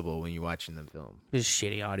noticeable when you're watching the film. This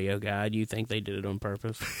shitty audio guide, you think they did it on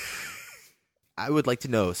purpose? I would like to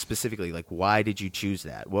know specifically, like, why did you choose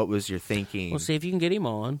that? What was your thinking? We'll see if you can get him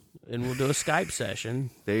on, and we'll do a Skype session.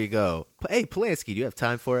 There you go. Hey, Polanski, do you have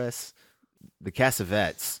time for us? The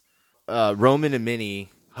Cassavetes. Roman and Minnie,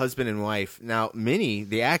 husband and wife. Now, Minnie,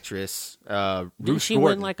 the actress, didn't she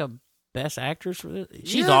win like a Best Actress for this?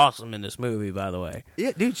 She's awesome in this movie, by the way.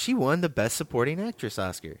 Yeah, dude, she won the Best Supporting Actress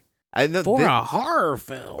Oscar. For a horror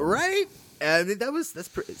film, right? I mean, that's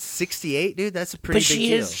 68, dude. That's a pretty big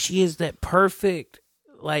deal. She is that perfect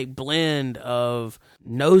like blend of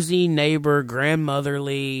nosy neighbor,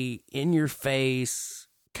 grandmotherly, in your face,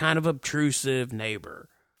 kind of obtrusive neighbor.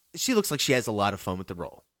 She looks like she has a lot of fun with the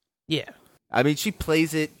role. Yeah. I mean, she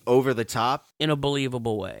plays it over the top. In a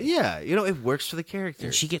believable way. Yeah, it works for the character.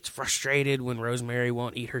 And she gets frustrated when Rosemary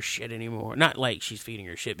won't eat her shit anymore. Not like she's feeding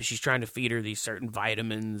her shit, but she's trying to feed her these certain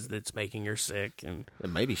vitamins that's making her sick. And it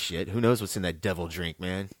might be shit. Who knows what's in that devil drink,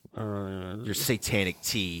 man? Your satanic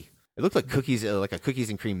tea. It looked like cookies, like a cookies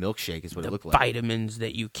and cream milkshake is what it looked like. Vitamins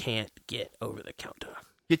that you can't get over the counter.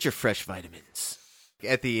 Get your fresh vitamins.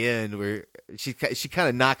 At the end, where she kind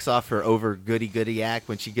of knocks off her over goody act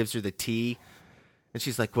when she gives her the tea, and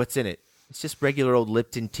she's like, "What's in it?" It's just regular old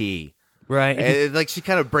Lipton tea, right? And like she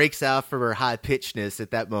kind of breaks out from her high pitchedness at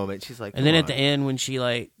that moment. She's like, and then at the end, when she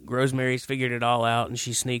like Rosemary's figured it all out, and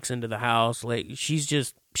she sneaks into the house, like she's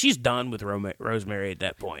done with Rosemary at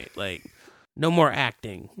that point. Like, no more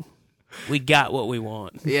acting. We got what we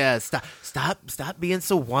want. Yeah, stop being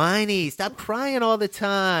so whiny. Stop crying all the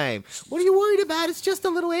time. What are you worried about? It's just a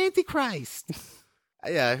little Antichrist.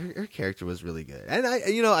 Yeah, her character was really good. And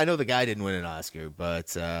I know the guy didn't win an Oscar,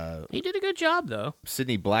 but he did a good job though.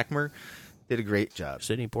 Sidney Blackmer did a great job.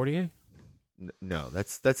 Sidney Poitier? No,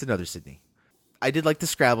 that's another Sidney. I did like the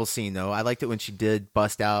Scrabble scene though. I liked it when she did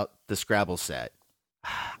bust out the Scrabble set.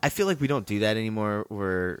 I feel like we don't do that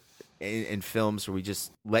anymore. In films where we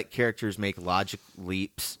just let characters make logic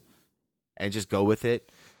leaps and just go with it.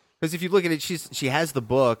 Because if you look at it, she has the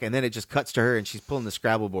book, and then it just cuts to her, and she's pulling the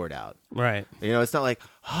Scrabble board out. Right. It's not like,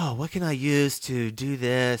 oh, what can I use to do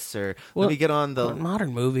this? Or let me get on the... In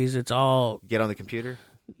modern movies, it's all... Get on the computer?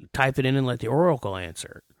 Type it in and let the oracle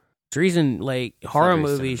answer. The reason, like, horror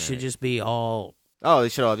movies should just be all... Oh, they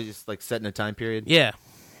should all be just, like, set in a time period? Yeah.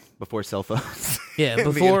 Before cell phones. Yeah,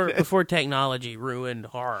 before technology ruined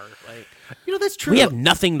horror. Like, that's true. We have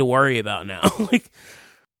nothing to worry about now. Like,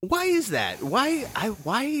 why is that? Why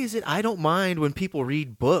is it I don't mind when people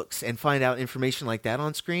read books and find out information like that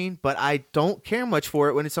on screen, but I don't care much for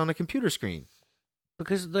it when it's on a computer screen?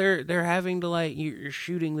 Because they're having to, like, you're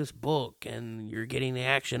shooting this book and you're getting the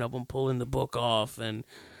action up and pulling the book off and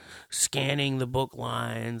scanning the book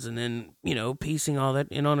lines and then, piecing all that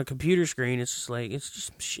in on a computer screen. It's just like, it's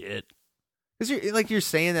just shit. Because you're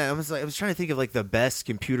saying that, I was trying to think of like the best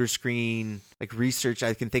computer screen like research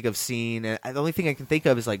I can think of seeing, and the only thing I can think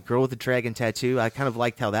of is like Girl with the Dragon Tattoo. I kind of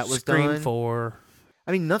liked how that was done. Scream 4.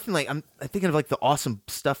 I mean, nothing like I'm thinking of like the awesome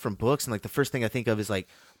stuff from books, and like the first thing I think of is like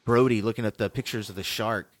Brody looking at the pictures of the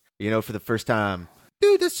shark, for the first time.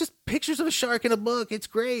 Dude, that's just pictures of a shark in a book. It's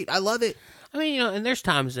great. I love it. I mean, and there's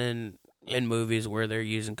times in movies where they're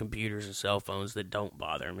using computers and cell phones that don't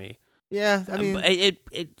bother me. Yeah, I mean,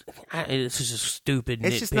 it's just a stupid.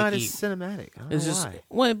 It's nitpicky. just not as cinematic. I don't know why.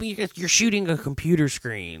 Well, because you're shooting a computer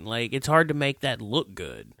screen. Like, it's hard to make that look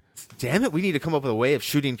good. Damn it, we need to come up with a way of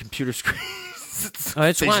shooting computer screens.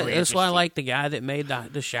 That's why I like the guy that made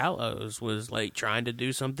the Shallows was like trying to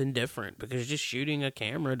do something different, because just shooting a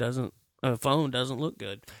phone doesn't look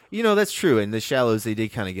good. That's true. In The Shallows, they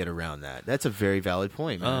did kind of get around that. That's a very valid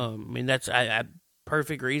point, man. I mean, that's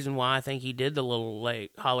perfect reason why I think he did the little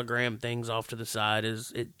like hologram things off to the side.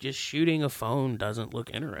 Is it just shooting a phone doesn't look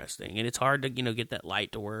interesting, and it's hard to get that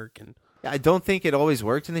light to work. And I don't think it always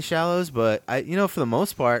worked in The Shallows, but for the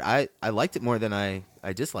most part, I liked it more than I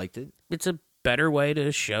disliked it. It's a better way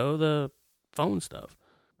to show the phone stuff.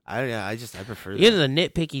 I prefer that. The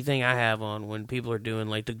nitpicky thing I have on when people are doing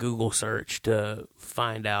like the Google search to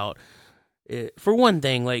find out for one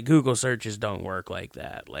thing, like, Google searches don't work like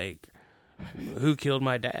that. Like, who killed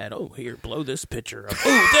my dad? Oh, here, blow this picture up.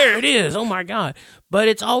 Oh, there it is. Oh, my God. But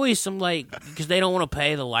it's always some, like, because they don't want to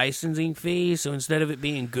pay the licensing fee, so instead of it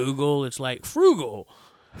being Google, it's like frugal.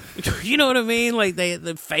 You know what I mean? Like,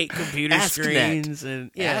 the fake computer screens.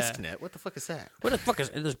 And yeah. AskNet? What the fuck is that? What the fuck is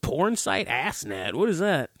this porn site? AskNet. What is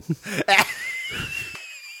that?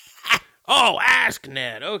 Oh,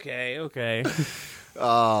 AskNet. Okay.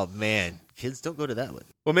 Oh, man. Kids, don't go to that one.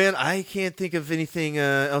 Well, man, I can't think of anything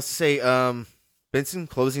else to say. Benson,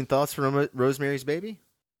 closing thoughts for Rosemary's Baby?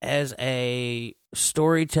 As a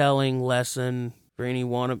storytelling lesson for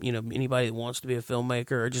anyone, anybody that wants to be a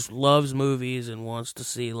filmmaker or just loves movies and wants to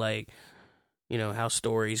see, like, how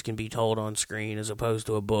stories can be told on screen as opposed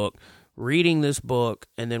to a book, reading this book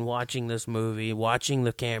and then watching this movie, watching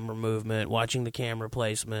the camera movement, watching the camera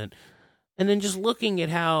placement, and then just looking at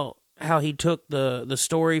how he took the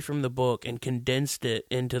story from the book and condensed it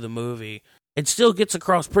into the movie, it still gets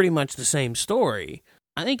across pretty much the same story.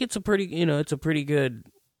 I think it's a pretty good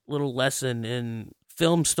little lesson in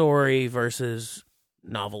film story versus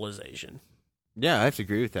novelization. Yeah, I have to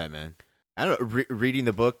agree with that, man. I don't know, reading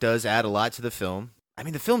the book does add a lot to the film. I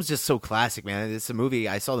mean, the film's just so classic, man. It's a movie.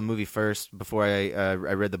 I saw the movie first before I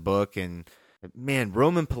read the book, and man,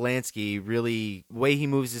 Roman Polanski really, the way he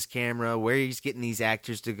moves his camera, where he's getting these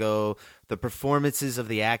actors to go, the performances of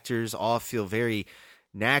the actors all feel very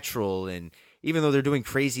natural. And even though they're doing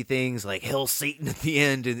crazy things like Hell Satan at the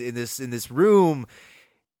end in this room,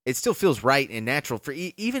 it still feels right and natural for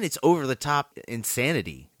even its over the top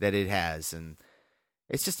insanity that it has. And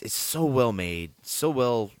it's so well made, so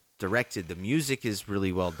well directed. The music is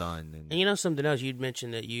really well done. And something else, you'd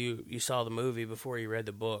mentioned that you saw the movie before you read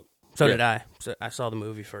the book. So did I. So I saw the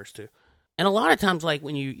movie first, too. And a lot of times, like,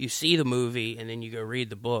 when you see the movie and then you go read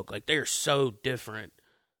the book, like, they're so different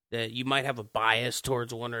that you might have a bias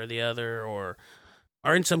towards one or the other, or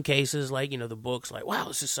in some cases, like, the book's like, wow,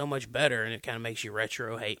 this is so much better, and it kind of makes you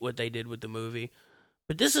retro-hate what they did with the movie.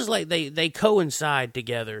 But this is like, they coincide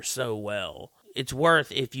together so well. It's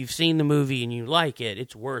worth, if you've seen the movie and you like it,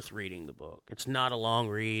 it's worth reading the book. It's not a long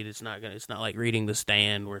read. It's not like reading The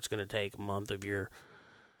Stand, where it's going to take a month of your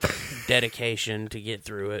dedication to get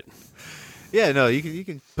through it. Yeah, no, you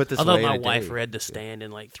can put this Although away my in a wife day. read The Stand in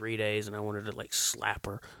like 3 days, and I wanted to like slap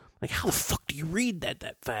her. Like, how the fuck do you read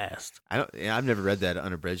that fast? I've never read that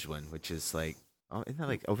unabridged one, which is like, isn't that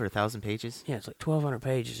like over 1,000 pages? Yeah, it's like 1,200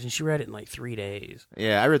 pages, and she read it in like 3 days.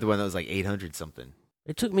 Yeah, I read the one that was like 800 something.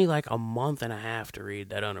 It took me like a month and a half to read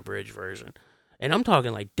that unabridged version, and I'm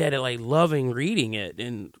talking like loving reading it,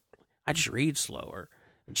 and I just read slower.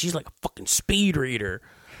 And she's like a fucking speed reader.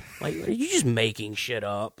 Like, are you just making shit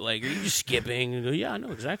up? Like, are you just skipping? And go, yeah, I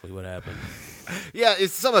know exactly what happened. Yeah,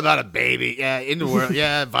 it's something about a baby. Yeah, in the world.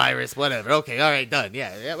 Yeah, virus, whatever. Okay, all right, done.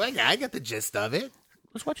 Yeah, well, I got the gist of it.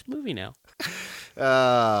 Let's watch the movie now.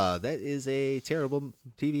 That is a terrible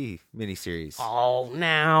TV miniseries. Oh,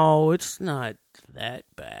 now it's not that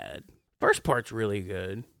bad. First part's really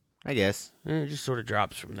good. I guess. And it just sort of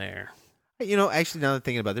drops from there. Actually, now that I'm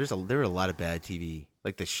thinking about it, there were a lot of bad TV.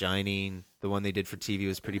 Like The Shining, the one they did for TV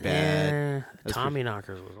was pretty bad. Tommy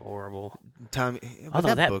Knockers was horrible.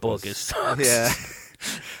 Although that book sucks. Yeah.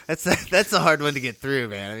 That's a hard one to get through,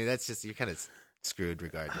 man. I mean, that's just, you're kind of screwed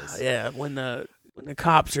regardless. Yeah, when the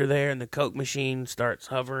cops are there and the Coke machine starts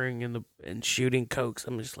hovering and shooting Cokes,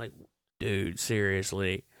 I'm just like, dude,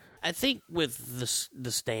 seriously. I think with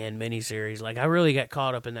the Stand miniseries, like, I really got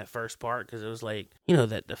caught up in that first part because it was like,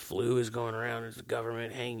 that the flu is going around as the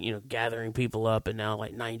government gathering people up, and now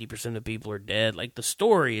like 90% of people are dead. Like, the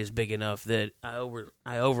story is big enough that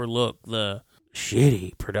I overlook the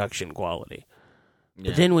shitty production quality.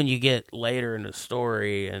 Yeah. But then when you get later in the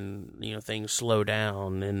story and things slow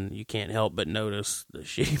down, then you can't help but notice the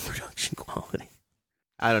shitty production quality.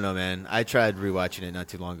 I don't know, man. I tried rewatching it not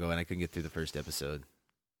too long ago, and I couldn't get through the first episode.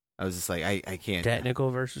 I was just like, I can't.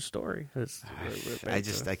 Technical versus story.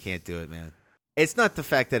 I can't do it, man. It's not the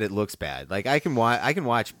fact that it looks bad. Like, I can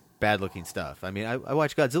watch bad looking stuff. I mean, I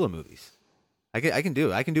watch Godzilla movies. I can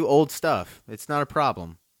do it. I can do old stuff. It's not a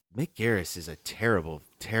problem. Mick Garris is a terrible,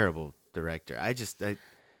 terrible director. I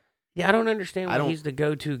don't understand why he's the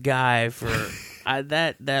go-to guy for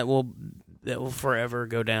that will forever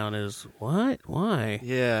go down as what? Why?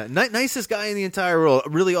 Yeah, nicest guy in the entire world.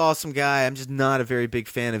 Really awesome guy. I'm just not a very big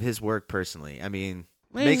fan of his work personally. I mean,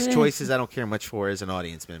 makes choices I don't care much for as an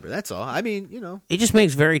audience member. That's all. I mean, he just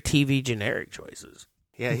makes very TV generic choices.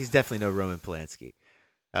 Yeah, he's definitely no Roman Polanski.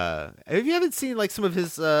 If you haven't seen like some of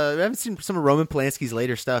his, haven't seen some of Roman Polanski's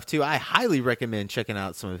later stuff too, I highly recommend checking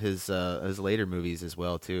out some of his later movies as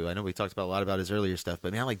well too. I know we talked about a lot about his earlier stuff,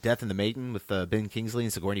 but man, like Death and the Maiden with Ben Kingsley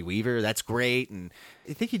and Sigourney Weaver, that's great. And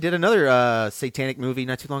I think he did another satanic movie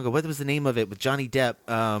not too long ago. What was the name of it with Johnny Depp?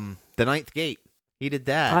 The Ninth Gate. He did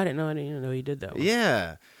that. I didn't know he did that one.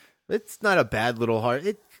 Yeah, it's not a bad little heart.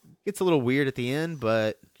 It gets a little weird at the end,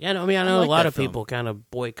 but yeah, no, I mean, I know like a lot of people kind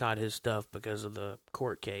of boycott his stuff because of the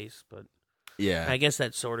court case, but yeah, I guess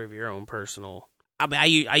that's sort of your own personal. I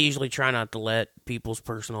mean, I usually try not to let people's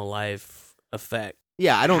personal life affect.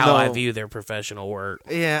 Yeah, I don't how know. I view their professional work.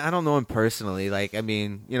 Yeah, I don't know him personally. Like, I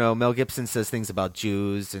mean, you know, Mel Gibson says things about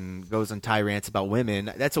Jews and goes on tirades about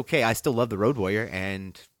women. That's okay. I still love The Road Warrior,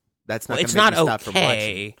 and that's not. Well, it's not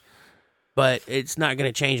okay. But it's not going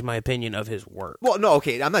to change my opinion of his work. Well, no,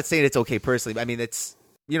 okay. I'm not saying it's okay personally. But I mean, it's,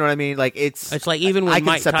 you know what I mean? Like, it's like even when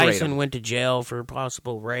Mike Tyson went to jail for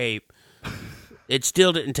possible rape, it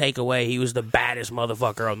still didn't take away he was the baddest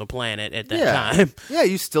motherfucker on the planet at that time. Yeah,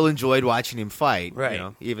 you still enjoyed watching him fight, right? You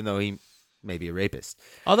know, even though he may be a rapist.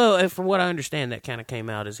 Although, from what I understand, that kind of came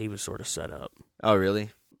out as he was sort of set up. Oh,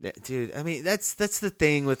 really? Dude, I mean, that's the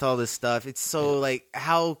thing with all this stuff. It's so, like,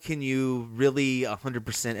 how can you really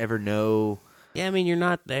 100% ever know? Yeah, I mean, you're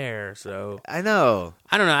not there, so. I know.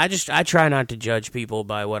 I don't know. I try not to judge people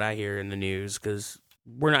by what I hear in the news, because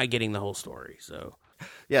we're not getting the whole story, so.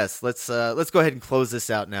 Yes, let's go ahead and close this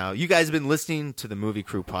out now. You guys have been listening to the Movie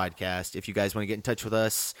Crew podcast. If you guys want to get in touch with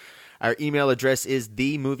us, our email address is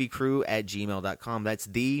themoviecrew@gmail.com. That's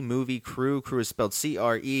themoviecrew. Crew is spelled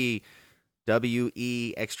CREWE,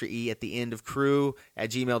 extra E at the end of crew,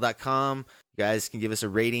 @gmail.com. You guys can give us a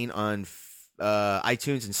rating on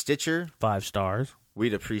iTunes and Stitcher. 5 stars.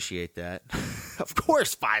 We'd appreciate that. Of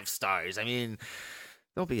course, 5 stars. I mean,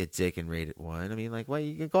 don't be a dick and rate it 1. I mean, like, well,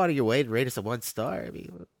 you can go out of your way to rate us a 1 star. I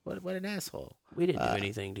mean, what an asshole. We didn't do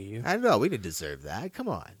anything to you. I know. We didn't deserve that. Come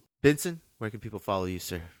on. Benson, where can people follow you,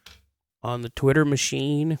 sir? On the Twitter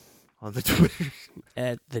machine. On the Twitter?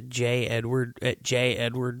 At J.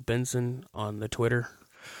 Edward Benson on the Twitter.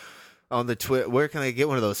 On the Twitter. Where can I get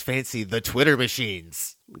one of those fancy the Twitter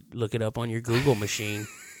machines? Look it up on your Google machine.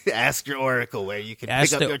 Ask your Oracle where you can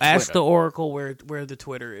pick up your Twitter. Ask the Oracle where the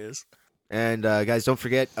Twitter is. And guys, don't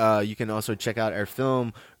forget, you can also check out our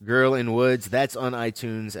film, Girl in Woods. That's on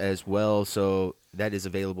iTunes as well, so that is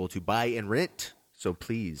available to buy and rent, so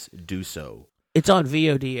please do so. It's on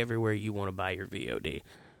VOD everywhere you want to buy your VOD.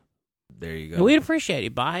 There you go. And we'd appreciate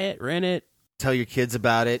it. Buy it, rent it. Tell your kids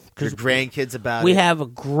about it, your grandkids about it. We have a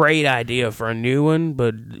great idea for a new one,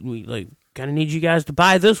 but we kind of need you guys to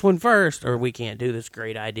buy this one first, or we can't do this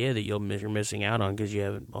great idea that you're missing out on because you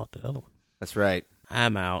haven't bought the other one. That's right.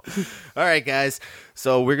 I'm out. All right, guys.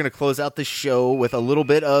 So we're going to close out the show with a little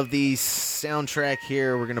bit of the soundtrack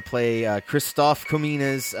here. We're going to play Christoph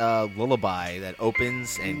Komina's Lullaby that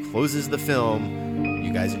opens and closes the film.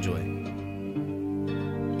 You guys enjoy.